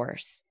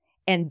divorce,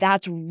 and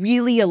that's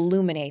really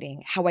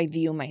illuminating how I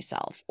view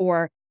myself.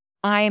 Or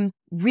I'm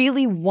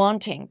really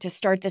wanting to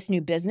start this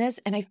new business,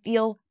 and I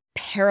feel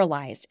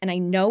paralyzed. And I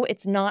know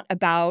it's not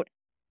about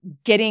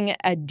getting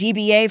a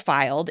DBA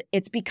filed.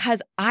 It's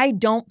because I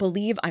don't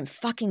believe I'm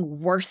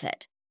fucking worth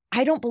it.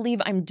 I don't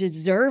believe I'm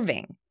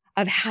deserving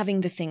of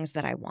having the things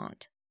that I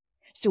want.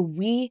 So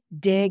we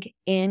dig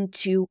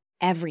into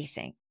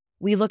everything.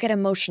 We look at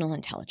emotional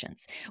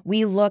intelligence.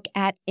 We look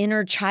at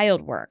inner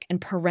child work and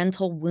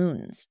parental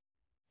wounds,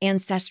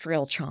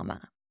 ancestral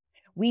trauma.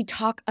 We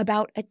talk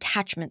about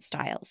attachment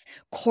styles,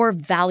 core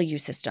value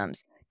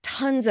systems,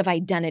 tons of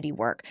identity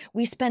work.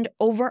 We spend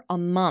over a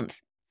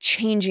month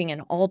changing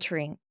and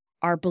altering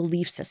our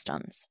belief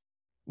systems,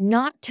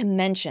 not to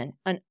mention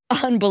an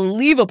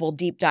unbelievable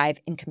deep dive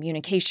in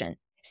communication,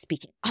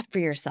 speaking up for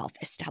yourself,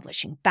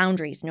 establishing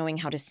boundaries, knowing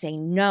how to say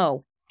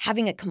no,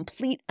 having a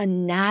complete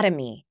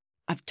anatomy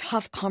of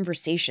tough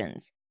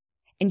conversations.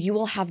 And you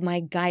will have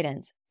my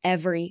guidance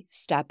every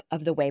step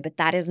of the way. But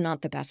that is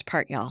not the best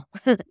part, y'all.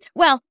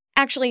 Well,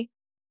 actually,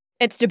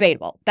 it's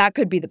debatable. That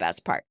could be the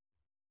best part.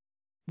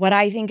 What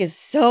I think is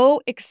so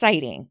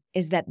exciting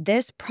is that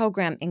this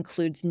program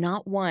includes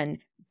not 1,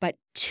 but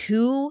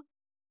 2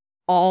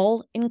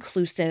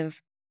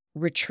 all-inclusive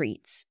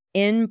retreats,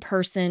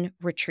 in-person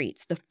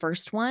retreats. The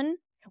first one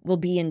will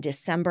be in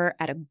December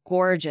at a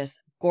gorgeous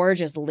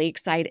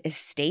lakeside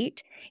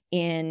estate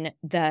in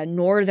the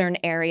northern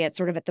area. It's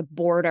sort of at the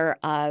border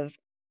of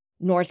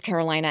North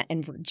Carolina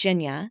and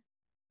Virginia.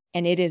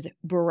 And it is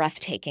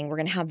breathtaking. We're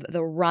going to have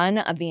the run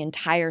of the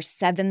entire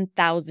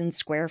 7,000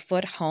 square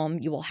foot home.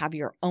 You will have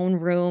your own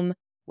room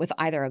with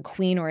either a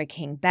queen or a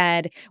king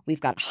bed. We've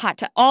got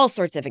all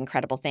sorts of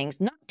incredible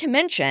things, not to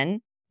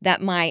mention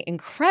that my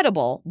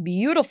incredible,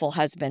 beautiful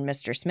husband,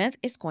 Mr. Smith,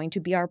 is going to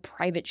be our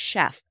private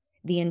chef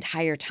the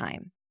entire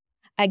time.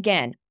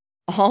 Again,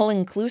 all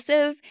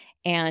inclusive,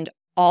 and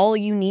all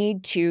you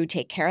need to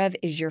take care of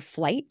is your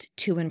flight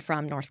to and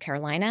from North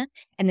Carolina.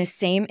 And the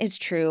same is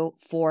true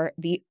for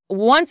the,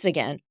 once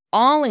again,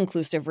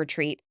 all-inclusive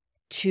retreat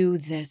to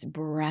this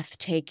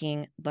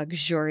breathtaking,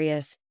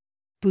 luxurious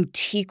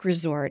boutique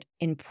resort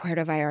in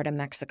Puerto Vallarta,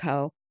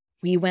 Mexico.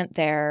 We went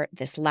there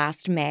this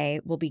last May.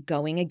 We'll be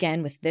going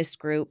again with this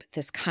group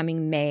this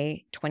coming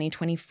May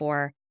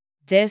 2024.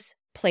 This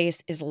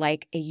place is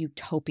like a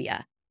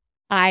utopia.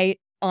 I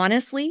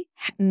honestly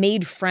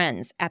made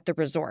friends at the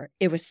resort.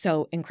 It was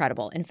so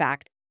incredible. In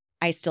fact,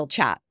 I still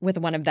chat with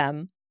one of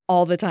them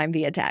all the time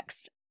via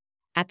text.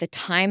 At the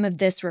time of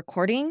this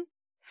recording,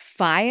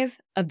 5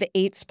 of the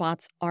 8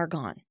 spots are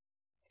gone.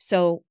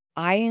 So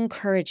I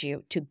encourage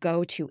you to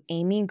go to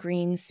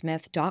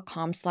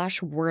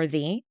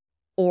amygreensmith.com/worthy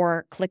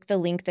or click the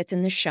link that's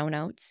in the show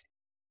notes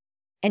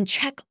and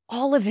check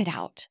all of it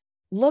out.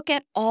 Look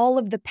at all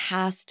of the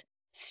past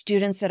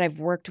students that I've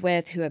worked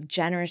with who have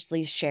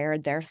generously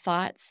shared their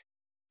thoughts.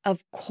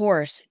 Of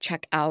course,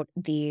 check out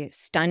the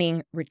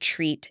stunning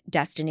retreat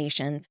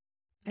destinations.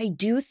 I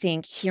do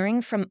think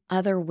hearing from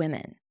other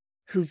women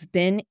who've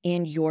been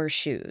in your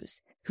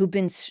shoes, who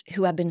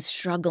have been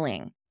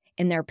struggling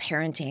in their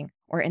parenting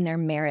or in their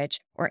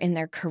marriage or in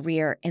their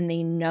career, and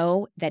they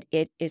know that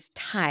it is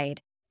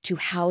tied to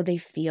how they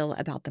feel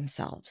about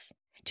themselves,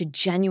 to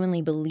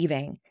genuinely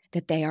believing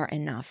that they are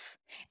enough.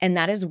 And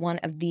that is one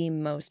of the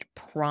most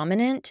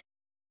prominent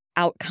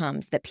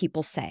outcomes that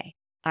people say.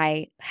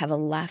 I have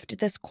left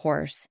this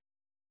course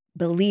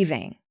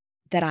believing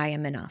that I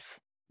am enough,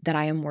 that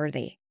I am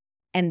worthy.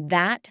 And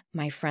that,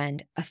 my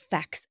friend,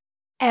 affects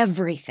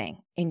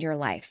everything in your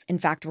life. In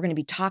fact, we're going to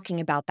be talking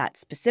about that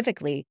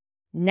specifically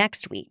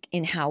next week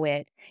in how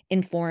it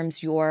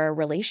informs your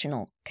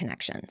relational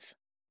connections.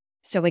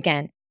 So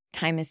again,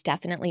 time is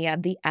definitely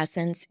of the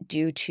essence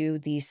due to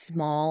the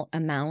small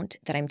amount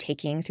that I'm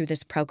taking through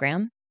this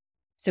program.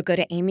 So go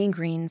to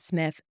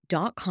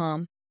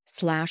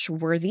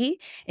amygreensmith.com/worthy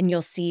and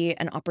you'll see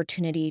an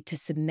opportunity to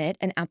submit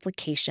an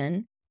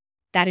application.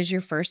 That is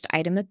your first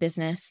item of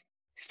business.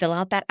 Fill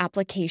out that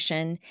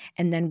application,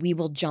 and then we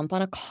will jump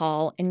on a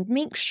call and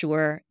make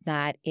sure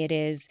that it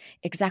is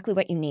exactly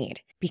what you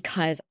need,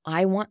 because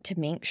I want to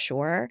make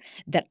sure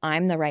that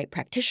I'm the right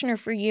practitioner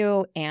for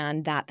you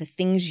and that the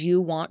things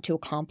you want to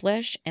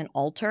accomplish and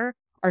alter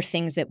are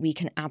things that we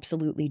can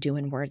absolutely do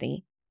in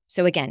Worthy.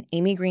 So again,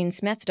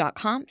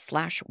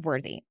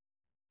 amygreensmith.com/worthy.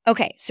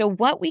 Okay, so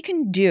what we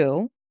can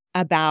do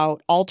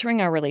about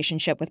altering our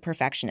relationship with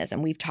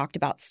perfectionism. We've talked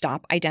about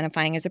stop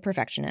identifying as a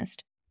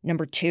perfectionist.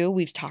 Number 2,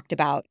 we've talked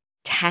about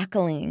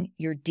tackling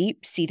your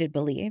deep-seated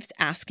beliefs,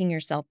 asking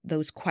yourself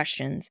those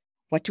questions.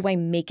 What do I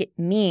make it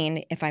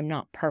mean if I'm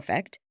not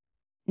perfect?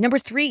 Number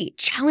 3,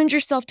 challenge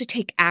yourself to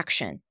take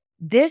action.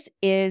 This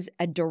is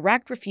a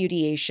direct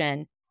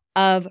refutation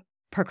of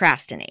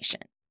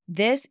procrastination.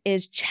 This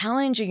is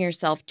challenging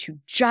yourself to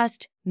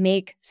just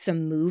make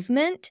some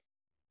movement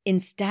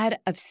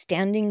instead of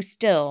standing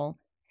still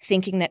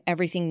thinking that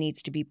everything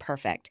needs to be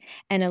perfect.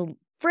 And a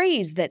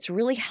phrase that's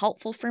really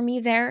helpful for me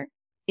there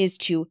is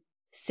to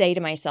say to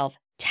myself,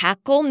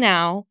 tackle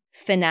now,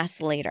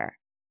 finesse later.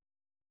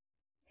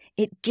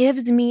 It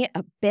gives me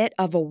a bit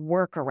of a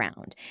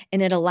workaround,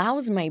 and it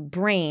allows my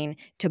brain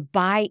to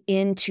buy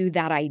into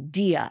that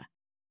idea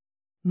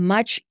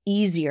much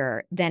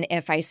easier than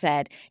if I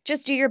said,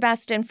 just do your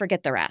best and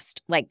forget the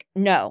rest. Like,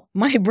 no,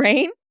 my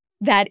brain,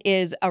 that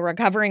is a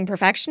recovering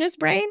perfectionist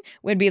brain,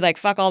 would be like,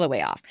 fuck all the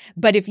way off.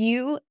 But if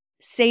you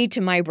say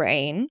to my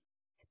brain,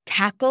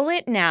 tackle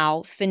it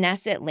now,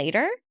 finesse it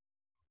later,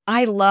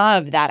 I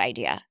love that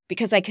idea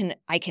because I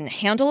can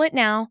handle it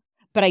now,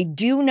 but I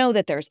do know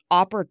that there's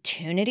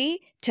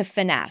opportunity to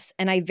finesse.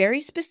 And I very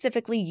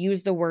specifically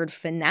use the word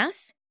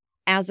finesse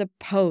as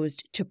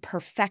opposed to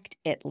perfect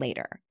it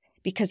later,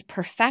 because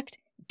perfect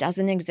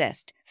doesn't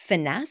exist.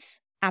 Finesse,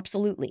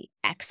 absolutely.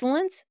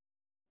 Excellence,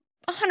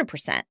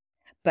 100%.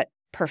 But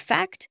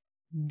perfect,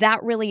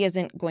 that really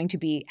isn't going to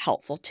be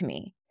helpful to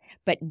me.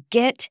 But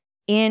get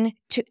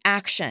into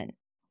action.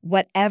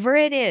 Whatever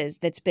it is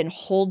that's been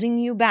holding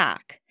you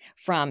back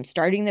from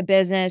starting the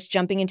business,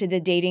 jumping into the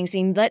dating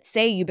scene, let's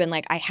say you've been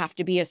like, I have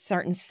to be a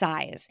certain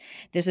size.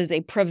 This is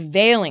a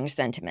prevailing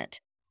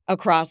sentiment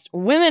across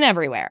women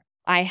everywhere.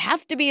 I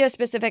have to be a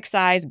specific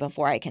size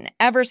before I can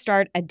ever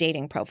start a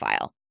dating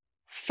profile.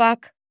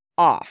 Fuck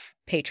off,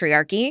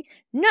 patriarchy.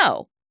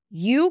 No,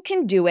 you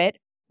can do it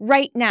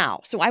right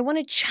now. So I want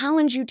to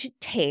challenge you to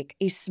take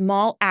a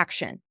small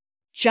action.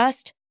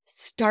 Just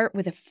start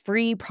with a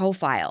free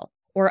profile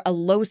or a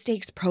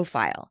low-stakes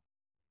profile.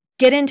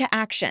 Get into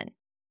action.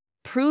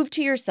 Prove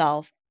to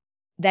yourself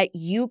that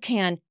you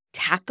can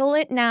tackle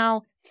it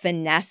now,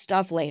 finesse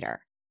stuff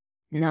later.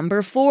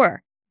 Number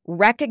 4,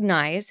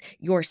 recognize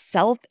your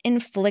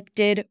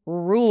self-inflicted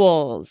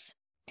rules.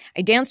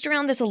 I danced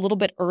around this a little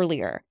bit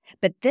earlier,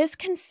 but this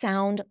can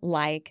sound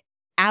like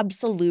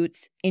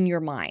absolutes in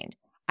your mind.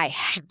 I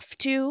have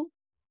to,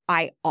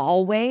 I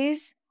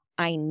always,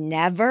 I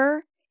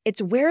never.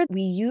 It's where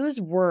we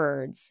use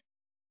words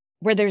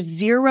where there's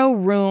zero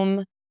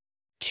room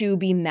to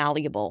be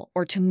malleable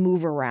or to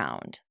move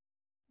around.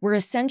 We're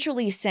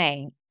essentially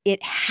saying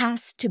it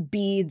has to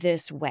be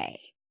this way.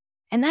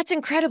 And that's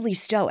incredibly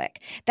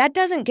stoic. That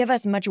doesn't give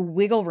us much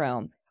wiggle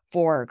room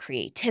for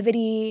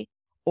creativity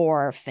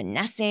or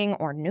finessing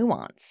or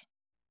nuance.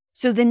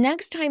 So the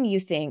next time you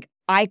think,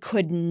 I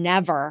could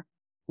never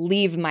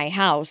leave my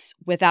house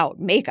without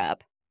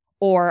makeup,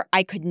 or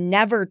I could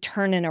never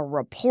turn in a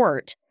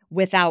report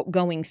without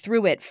going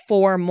through it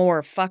 4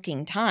 more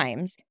fucking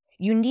times,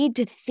 you need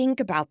to think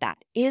about that.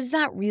 Is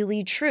that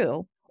really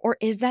true? Or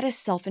is that a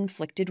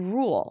self-inflicted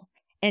rule?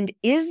 And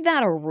is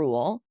that a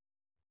rule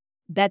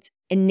that's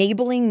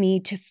enabling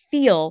me to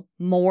feel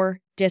more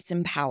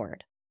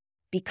disempowered?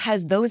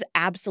 Because those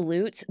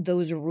absolutes,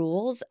 those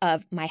rules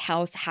of my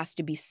house has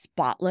to be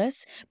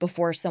spotless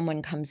before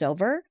someone comes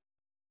over,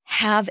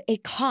 have a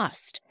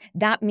cost.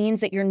 That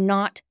means that you're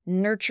not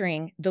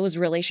nurturing those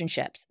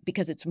relationships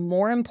because it's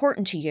more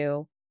important to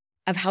you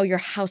of how your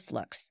house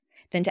looks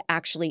than to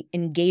actually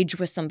engage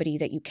with somebody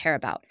that you care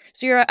about.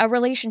 So a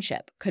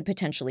relationship could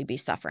potentially be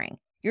suffering.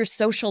 Your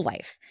social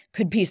life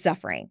could be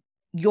suffering.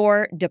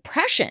 Your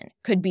depression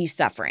could be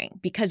suffering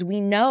because we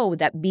know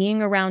that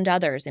being around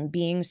others and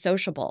being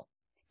sociable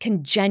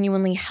can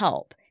genuinely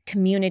help.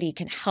 Community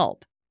can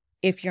help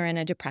if you're in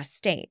a depressed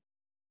state.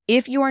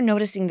 If you are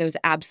noticing those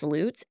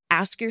absolutes,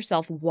 ask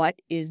yourself,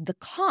 what is the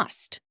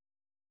cost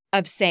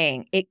of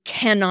saying it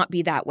cannot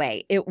be that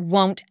way? It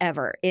won't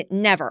ever. It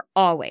never,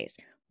 always.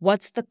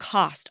 What's the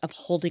cost of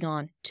holding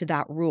on to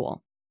that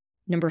rule?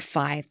 Number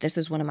 5, this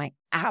is one of my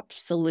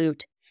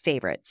absolute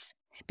favorites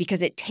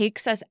because it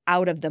takes us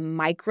out of the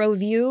micro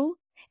view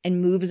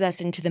and moves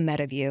us into the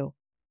meta view.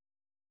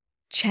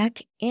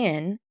 Check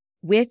in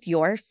with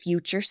your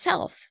future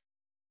self.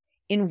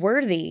 In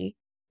Worthy,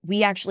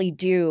 we actually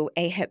do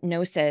a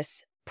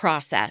hypnosis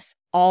process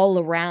all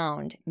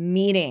around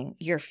meeting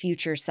your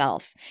future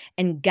self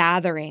and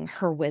gathering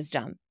her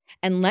wisdom.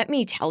 And let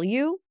me tell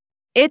you,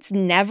 it's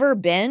never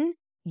been,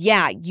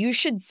 yeah, you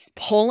should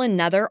pull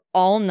another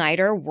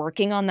all-nighter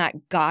working on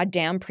that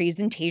goddamn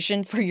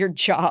presentation for your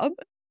job.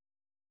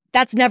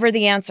 That's never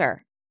the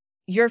answer.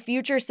 Your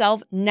future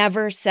self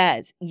never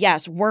says,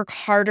 yes, work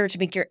harder to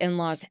make your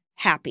in-laws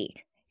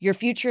happy. Your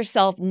future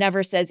self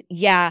never says,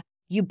 yeah,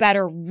 you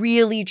better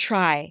really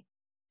try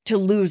to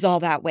lose all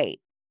that weight.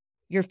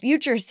 Your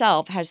future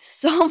self has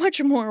so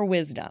much more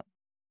wisdom.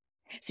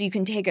 So you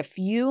can take a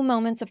few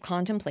moments of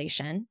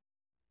contemplation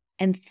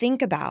and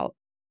think about,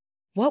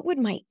 what would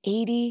my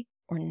 80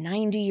 or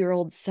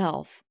 90-year-old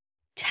self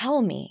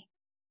tell me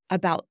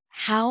about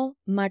how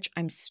much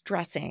I'm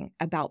stressing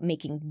about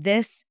making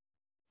this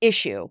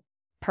issue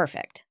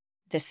perfect,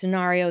 this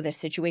scenario, this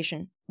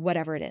situation,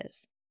 whatever it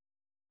is?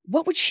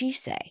 What would she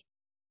say?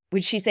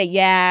 Would she say,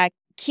 yeah,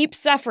 keep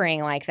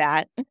suffering like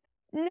that?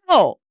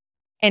 No.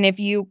 And if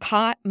you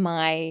caught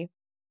my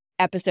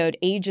episode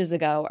ages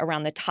ago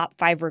around the top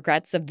 5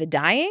 regrets of the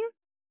dying,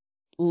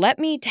 let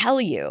me tell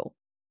you,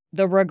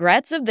 the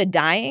regrets of the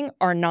dying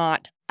are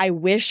not, I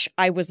wish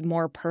I was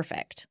more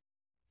perfect.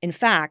 In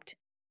fact,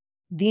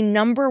 the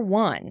number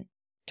 1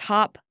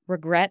 top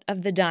regret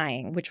of the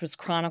dying, which was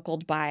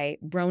chronicled by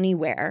Bronnie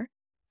Ware,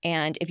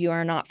 and if you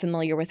are not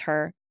familiar with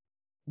her,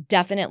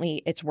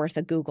 definitely it's worth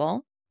a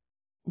Google.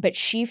 But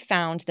she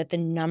found that the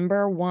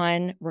number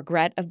 1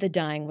 regret of the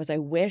dying was, I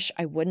wish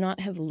I would not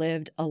have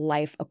lived a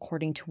life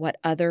according to what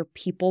other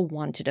people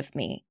wanted of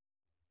me,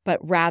 but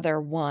rather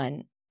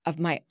one of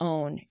my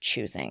own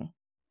choosing.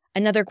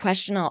 Another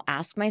question I'll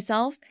ask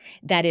myself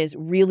that is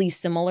really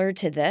similar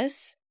to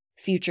this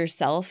future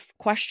self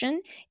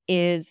question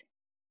is,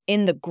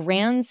 in the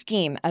grand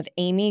scheme of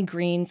Amy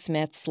Green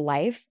Smith's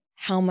life,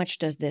 how much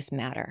does this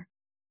matter?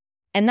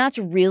 And that's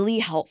really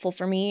helpful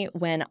for me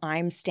when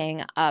I'm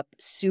staying up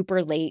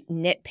super late,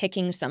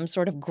 nitpicking some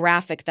sort of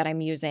graphic that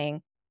I'm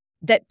using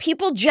that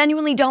people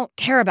genuinely don't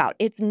care about.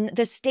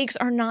 The stakes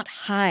are not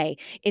high.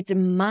 It's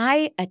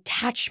my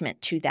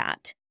attachment to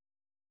that.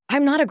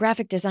 I'm not a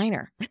graphic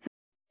designer.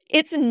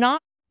 It's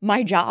not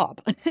my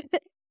job.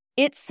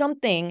 It's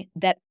something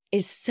that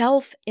is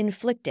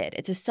self-inflicted.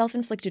 It's a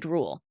self-inflicted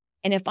rule.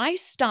 And if I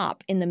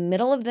stop in the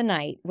middle of the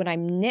night when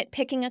I'm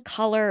nitpicking a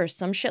color or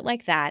some shit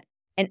like that,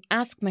 and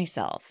ask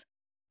myself,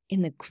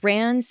 in the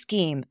grand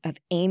scheme of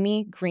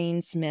Amy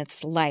Green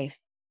Smith's life,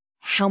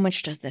 how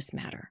much does this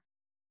matter?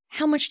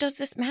 How much does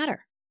this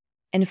matter?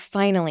 And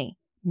finally,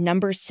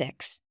 number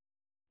 6,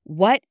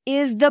 what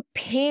is the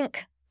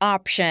pink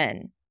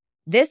option?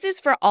 This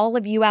is for all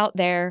of you out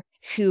there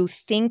who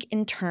think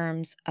in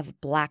terms of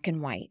black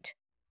and white.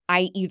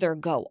 I either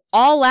go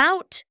all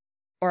out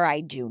or I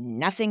do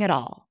nothing at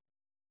all.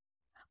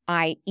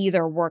 I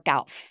either work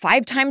out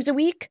 5 times a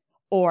week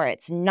or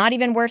it's not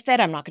even worth it.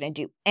 I'm not going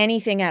to do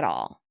anything at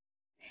all.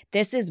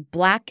 This is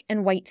black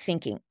and white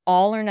thinking,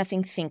 all or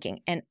nothing thinking.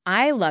 And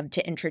I love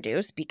to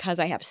introduce, because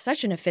I have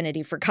such an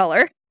affinity for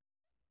color,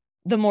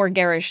 the more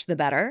garish, the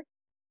better.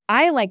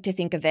 I like to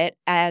think of it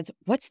as,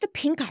 what's the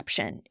pink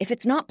option if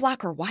it's not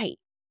black or white?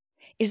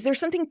 Is there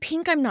something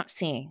pink I'm not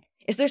seeing?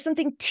 Is there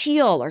something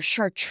teal or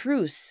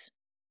chartreuse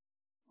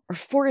or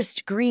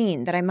forest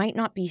green that I might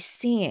not be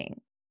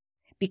seeing?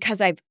 Because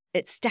I've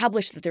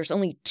established that there's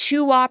only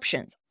 2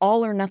 options,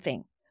 all or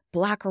nothing,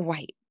 black or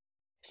white.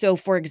 So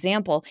for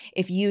example,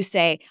 if you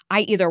say,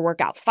 I either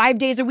work out 5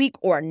 days a week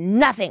or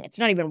nothing, it's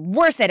not even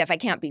worth it if I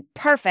can't be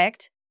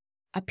perfect,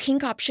 a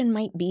pink option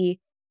might be,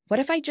 what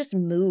if I just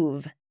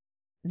move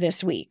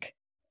this week?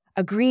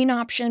 A green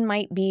option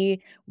might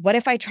be, what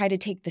if I try to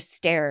take the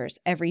stairs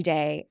every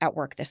day at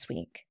work this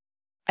week?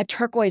 A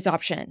turquoise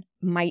option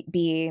might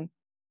be,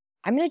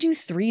 I'm going to do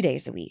 3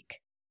 days a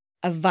week.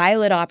 A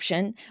violet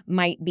option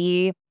might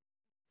be,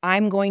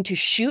 I'm going to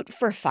shoot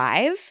for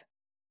 5,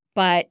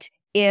 but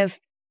if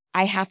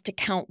I have to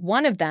count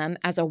one of them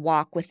as a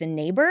walk with a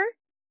neighbor,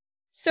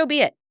 so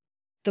be it.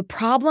 The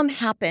problem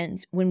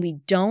happens when we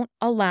don't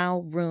allow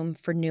room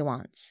for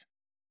nuance.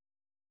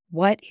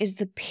 What is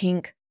the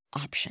pink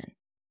option?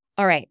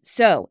 All right,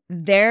 so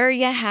there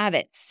you have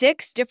it.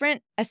 6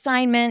 different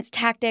assignments,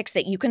 tactics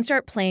that you can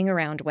start playing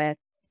around with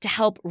to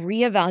help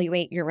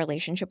reevaluate your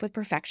relationship with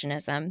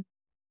perfectionism.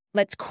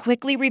 Let's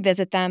quickly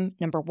revisit them.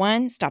 Number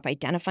 1, stop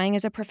identifying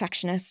as a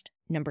perfectionist.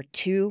 Number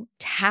 2,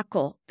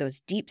 tackle those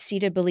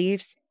deep-seated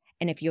beliefs.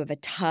 And if you have a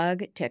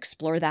tug to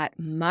explore that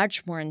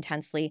much more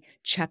intensely,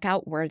 check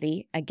out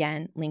Worthy.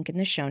 Again, link in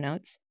the show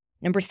notes.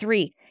 Number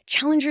 3,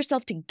 challenge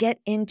yourself to get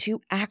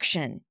into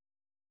action.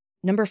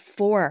 Number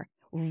 4,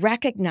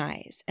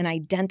 recognize and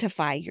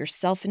identify your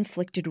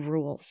self-inflicted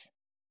rules.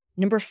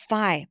 Number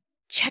 5,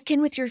 check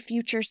in with your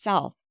future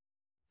self.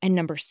 And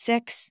number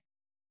 6,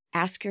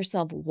 ask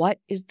yourself, what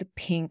is the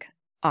pink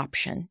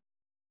option?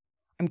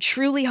 I'm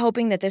truly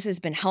hoping that this has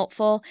been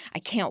helpful. I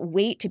can't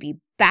wait to be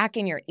back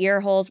in your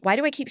ear holes. Why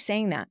do I keep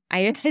saying that?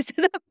 I said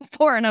that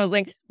before and I was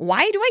like,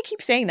 why do I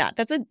keep saying that?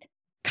 That's a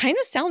kind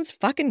of sounds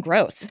fucking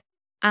gross.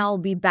 I'll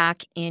be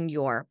back in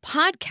your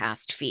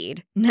podcast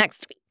feed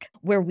next week,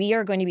 where we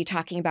are going to be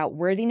talking about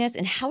worthiness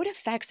and how it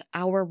affects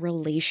our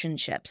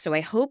relationships. So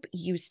I hope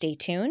you stay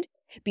tuned.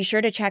 Be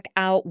sure to check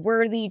out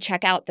Worthy,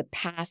 check out the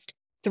past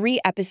 3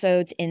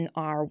 episodes in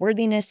our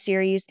worthiness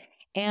series,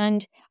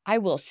 and I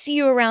will see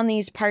you around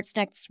these parts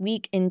next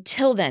week.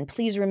 Until then,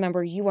 please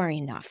remember you are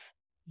enough.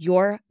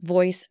 Your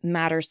voice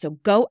matters, so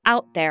go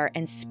out there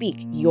and speak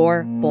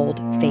your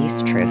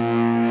bold-faced truth.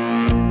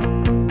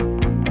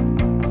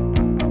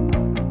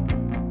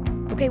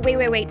 Okay,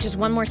 wait. Just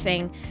one more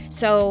thing.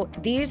 So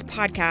these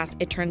podcasts,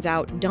 it turns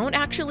out, don't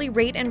actually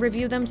rate and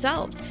review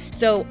themselves.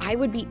 So I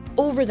would be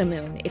over the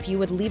moon if you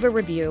would leave a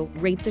review,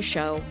 rate the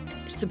show,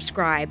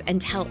 subscribe, and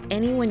tell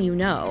anyone you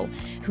know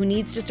who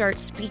needs to start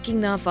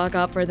speaking the fuck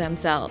up for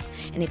themselves.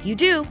 And if you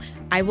do,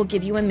 I will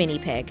give you a mini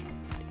pig.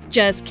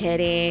 Just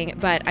kidding,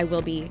 but I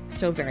will be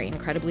so very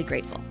incredibly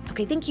grateful.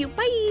 Okay, thank you.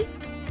 Bye.